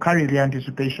then you carry the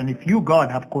anticipation. If you, God,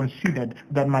 have considered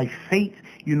that my faith,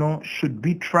 you know, should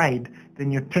be tried, then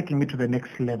you're taking me to the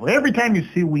next level. Every time you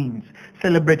see winds,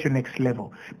 celebrate your next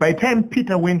level. By the time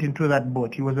Peter went into that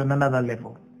boat, he was on another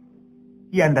level.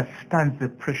 He understands the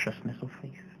preciousness of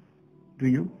faith. Do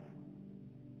you?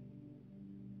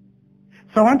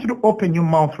 So I want you to open your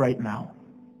mouth right now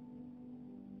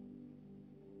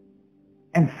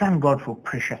and thank God for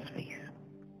precious faith.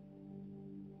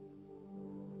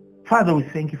 Father, we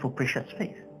thank you for precious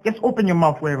faith. Just open your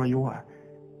mouth wherever you are.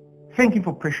 Thank you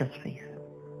for precious faith.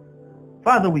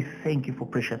 Father, we thank you for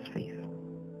precious faith.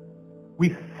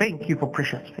 We thank you for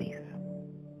precious faith.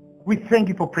 We thank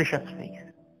you for precious faith.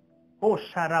 Oh,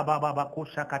 Sarababa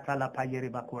Kosa Katalapa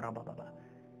Yerebakora Baba.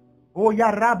 Oh,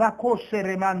 Yaraba Kose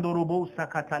Remando Robosa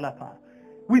Katalapa.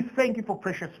 We thank you for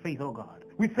precious faith, oh God.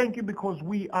 We thank you because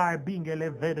we are being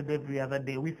elevated every other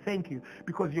day. We thank you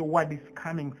because your word is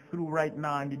coming through right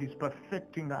now and it is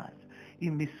perfecting us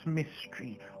in this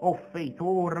mystery of faith.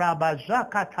 Oh,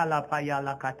 Rabaja Katalapaya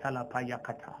La Katalapaya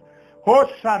Kata. Oh,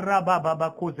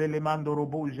 Sarababa Kozelemando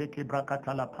Roboje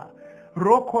Kebrakatalapa.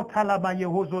 Roko talama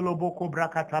yehozoloboko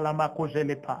brakatalama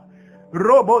kozelepa.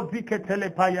 Robo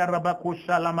ziketelepa yarabako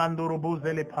shalamando robo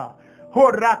zelepa.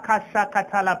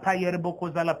 Horakasakatala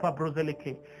payerbokozala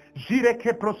pabrozeleke.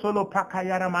 Jireke prosolo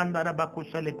pakayara mandara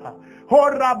bakushalepa.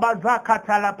 Hora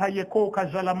bazakatala payeko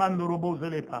kajalamando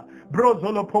robozelepa.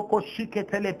 Brozolo poko shike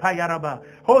telepa yaraba.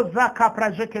 Hozaka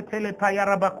prajeke telepa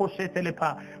yaraba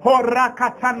koshetelepa. Hora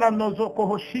katana nozoko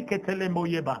hoshike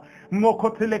telemboyeba.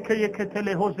 Mokoteleke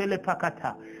yeketele hozele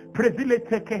pakata. Prezile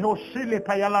teke hoshile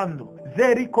payalando.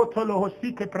 Zeri kotolo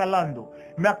hosike pralando.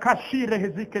 Makashire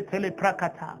hezike tele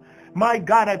prakata. My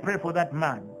God, I pray for that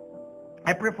man.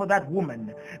 I pray for that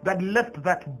woman that left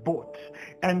that boat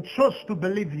and chose to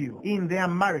believe you in their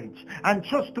marriage, and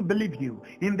chose to believe you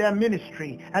in their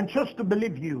ministry, and chose to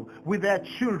believe you with their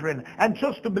children, and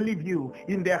chose to believe you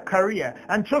in their career,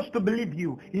 and chose to believe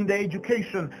you in their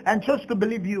education, and chose to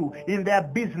believe you in their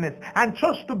business, and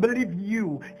chose to believe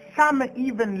you. Some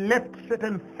even left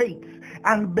certain faiths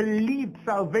and believed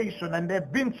salvation, and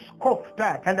they've been scoffed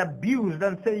at and abused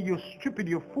and say, you're stupid,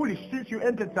 you're foolish, since you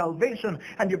entered salvation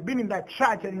and you've been in that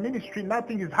church and ministry,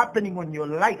 nothing is happening on your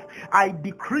life. I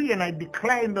decree and I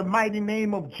declare in the mighty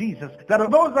name of Jesus that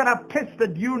those that have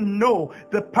tested you know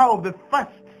the power of the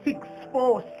first 6,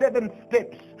 4, 7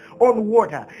 steps on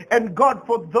water. And God,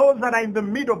 for those that are in the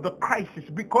middle of the crisis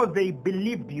because they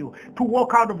believed you to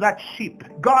walk out of that ship,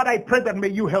 God, I pray that may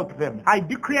you help them. I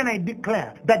decree and I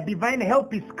declare that divine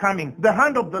help is coming. The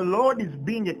hand of the Lord is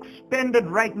being extended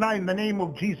right now in the name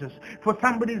of Jesus. For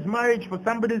somebody's marriage, for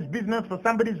somebody's business, for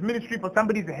somebody's ministry, for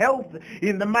somebody's health,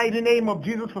 in the mighty name of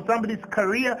Jesus, for somebody's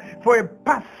career, for a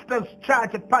pastor's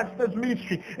church, a pastor's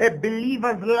ministry, a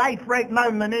believer's life right now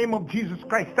in the name of Jesus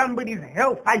Christ. Somebody's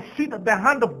health. I see that the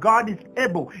hand of God is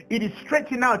able. It is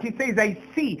stretching out. He says, I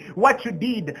see what you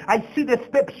did. I see the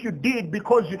steps you did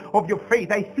because of your faith.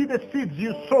 I see the seeds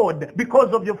you sowed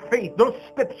because of your faith. Those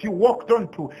steps you walked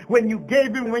onto when you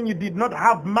gave him when you did not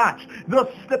have much. Those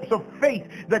steps of faith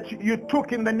that you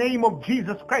took in the name of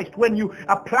Jesus Christ. When you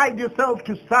applied yourself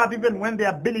to serve even when the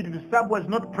ability to serve was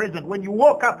not present. When you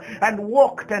woke up and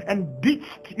walked and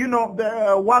ditched,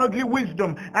 the worldly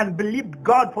wisdom and believed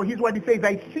God for his word. He says,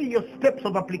 I see your steps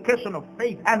of application of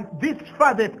faith. And this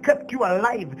Father has kept you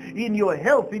alive in your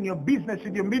health, in your business,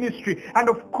 in your ministry. And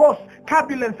of course,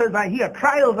 turbulences are here,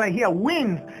 trials are here,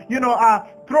 winds, are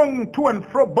throwing to and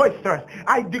fro boisterous.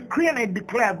 I decree and I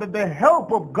declare that the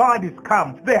help of God is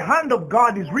come. The hand of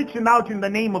God is reaching out in the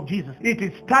name of Jesus. It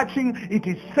is touching, it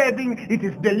is saving, it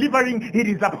is delivering, it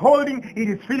is upholding, it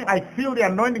is filling. I feel the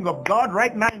anointing of God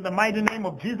right now in the mighty name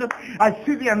of Jesus. I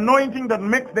see the anointing that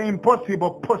makes the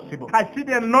impossible possible. I see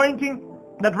the anointing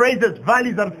that raises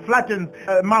valleys and flattens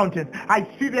mountains. I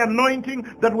see the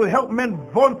anointing that will help men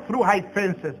vault through high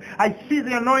fences. I see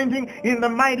the anointing in the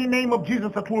mighty name of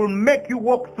Jesus that will make you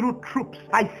walk through troops.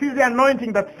 I see the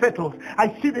anointing that settles.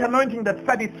 I see the anointing that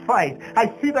satisfies.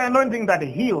 I see the anointing that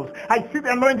heals. I see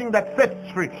the anointing that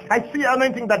sets free. I see the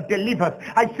anointing that delivers.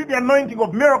 I see the anointing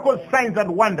of miracles, signs,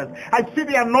 and wonders. I see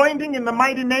the anointing in the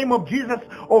mighty name of Jesus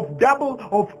of double,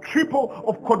 of triple,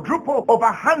 of quadruple, of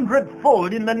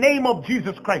 100-fold in the name of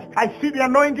Jesus Christ. I see the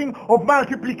anointing of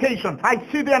multiplication. I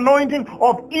see the anointing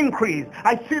of increase.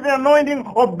 I see the anointing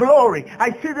of glory.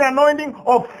 I see the anointing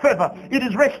of favor. It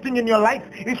is resting in your life.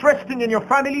 It's resting in your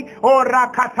family.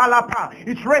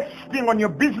 It's resting on your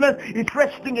business. It's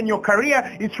resting in your career.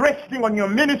 It's resting on your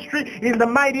ministry in the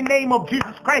mighty name of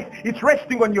Jesus Christ. It's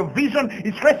resting on your vision.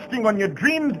 It's resting on your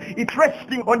dreams. It's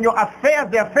resting on your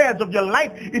affairs, the affairs of your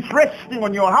life. It's resting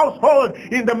on your household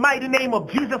in the mighty name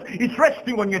of Jesus. It's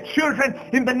resting on your children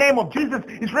in the name of Jesus.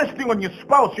 It's resting on your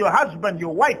spouse, your husband,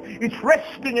 your wife. It's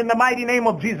resting in the mighty name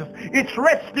of Jesus. It's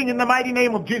resting in the mighty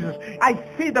name of Jesus. I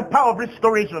see the power of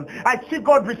restoration. I see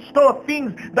God restore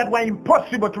things that were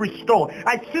impossible to restore.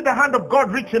 I see the hand of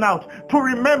God reaching out to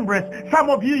remembrance. Some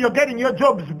of you, you're getting your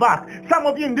jobs back. Some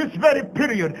of you in this very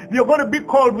period, you're going to be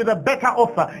called with a better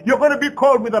offer. You're going to be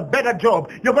called with a better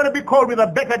job. You're going to be called with a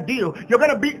better deal. You're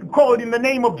going to be called in the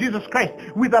name of Jesus Christ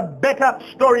with a better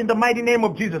story in the mighty name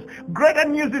of Jesus. Greater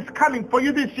news is coming for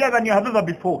you this year than you have ever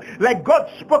before. Like God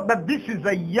spoke that this is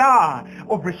a year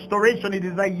of restoration. It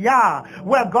is a year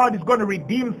where God is going to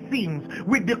redeem things.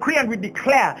 We decree and we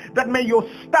declare that may your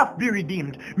stuff be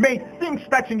redeemed. May things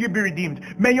touching you be redeemed.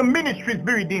 May your ministries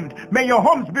be redeemed. May your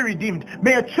homes be redeemed.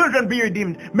 May your children be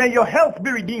redeemed. May your health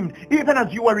be redeemed, even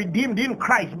as you are redeemed in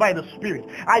Christ by the Spirit.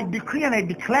 I decree and I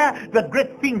declare that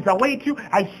great things await you.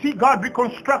 I see God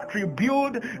reconstruct,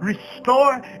 rebuild,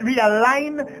 restore,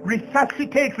 realign,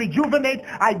 resuscitate, rejuvenate.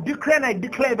 I declare and I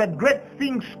declare that great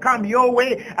things come your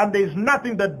way and there's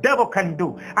nothing the devil can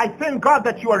do. I thank God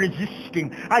that you are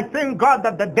resisting. I thank God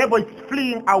that the devil is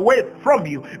fleeing away from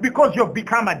you because you've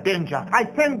become a danger. I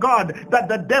thank God that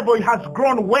the devil has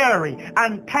grown weary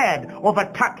and tired of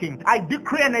attacking. I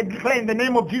decree and I declare in the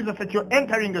name of Jesus that you're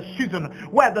entering a season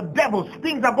where the devil's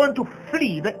things are going to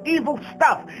flee. The evil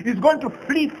stuff is going to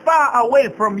flee far away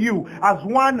from you as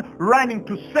one running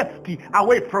to safety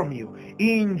away from you.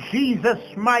 In Jesus'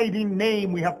 mighty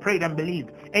name we have prayed and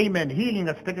believed. Amen. Healing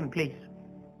has taken place.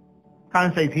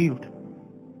 Cancer is healed.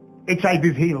 HIV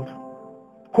is healed.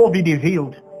 COVID is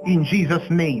healed. In Jesus'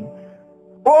 name.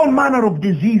 All manner of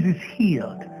disease is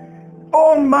healed.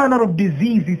 All manner of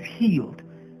disease is healed.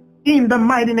 In the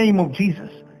mighty name of Jesus.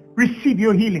 Receive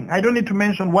your healing. I don't need to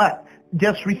mention what.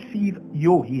 Just receive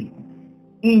your healing.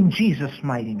 In Jesus'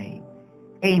 mighty name.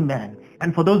 Amen.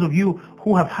 And for those of you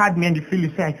who have heard me and you feel,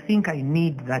 you say, I think I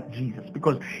need that Jesus.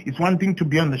 Because it's one thing to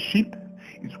be on the ship.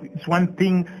 It's one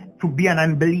thing to be an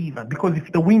unbeliever. Because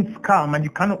if the winds come and you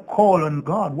cannot call on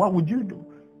God, what would you do?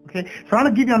 Okay, so I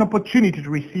want to give you an opportunity to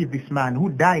receive this man who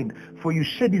died for you,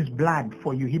 shed his blood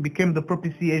for you. He became the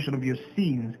propitiation of your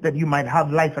sins that you might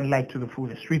have life and life to the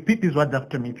fullest. Repeat these words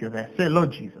after me if you're there. Say,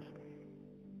 Lord Jesus,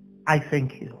 I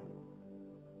thank you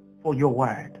for your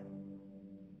word.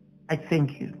 I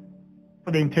thank you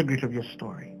for the integrity of your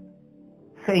story.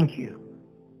 Thank you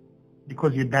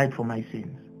because you died for my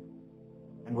sins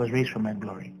and was raised for my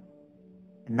glory.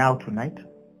 And now tonight,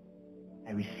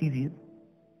 I receive you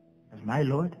as my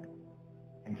Lord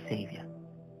and Savior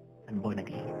and born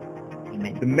again.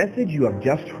 Amen. The message you have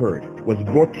just heard was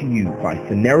brought to you by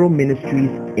Phaneroo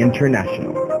Ministries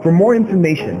International. For more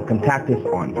information, contact us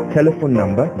on telephone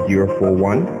number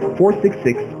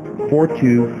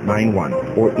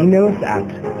 041-466-4291 or email us at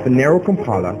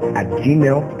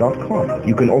phanerookampala@gmail.com.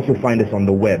 You can also find us on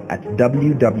the web at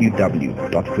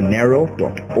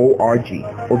www.phaneroo.org.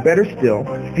 Or better still,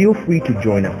 feel free to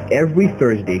join us every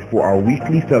Thursday for our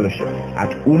weekly fellowship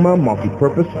at UMA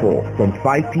Multipurpose Hall from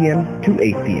 5 p.m. to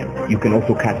 8 p.m. You can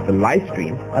also catch the live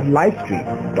stream at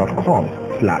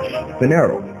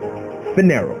livestream.com/Phaneroo.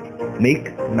 Phaneroo,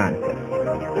 make manifest.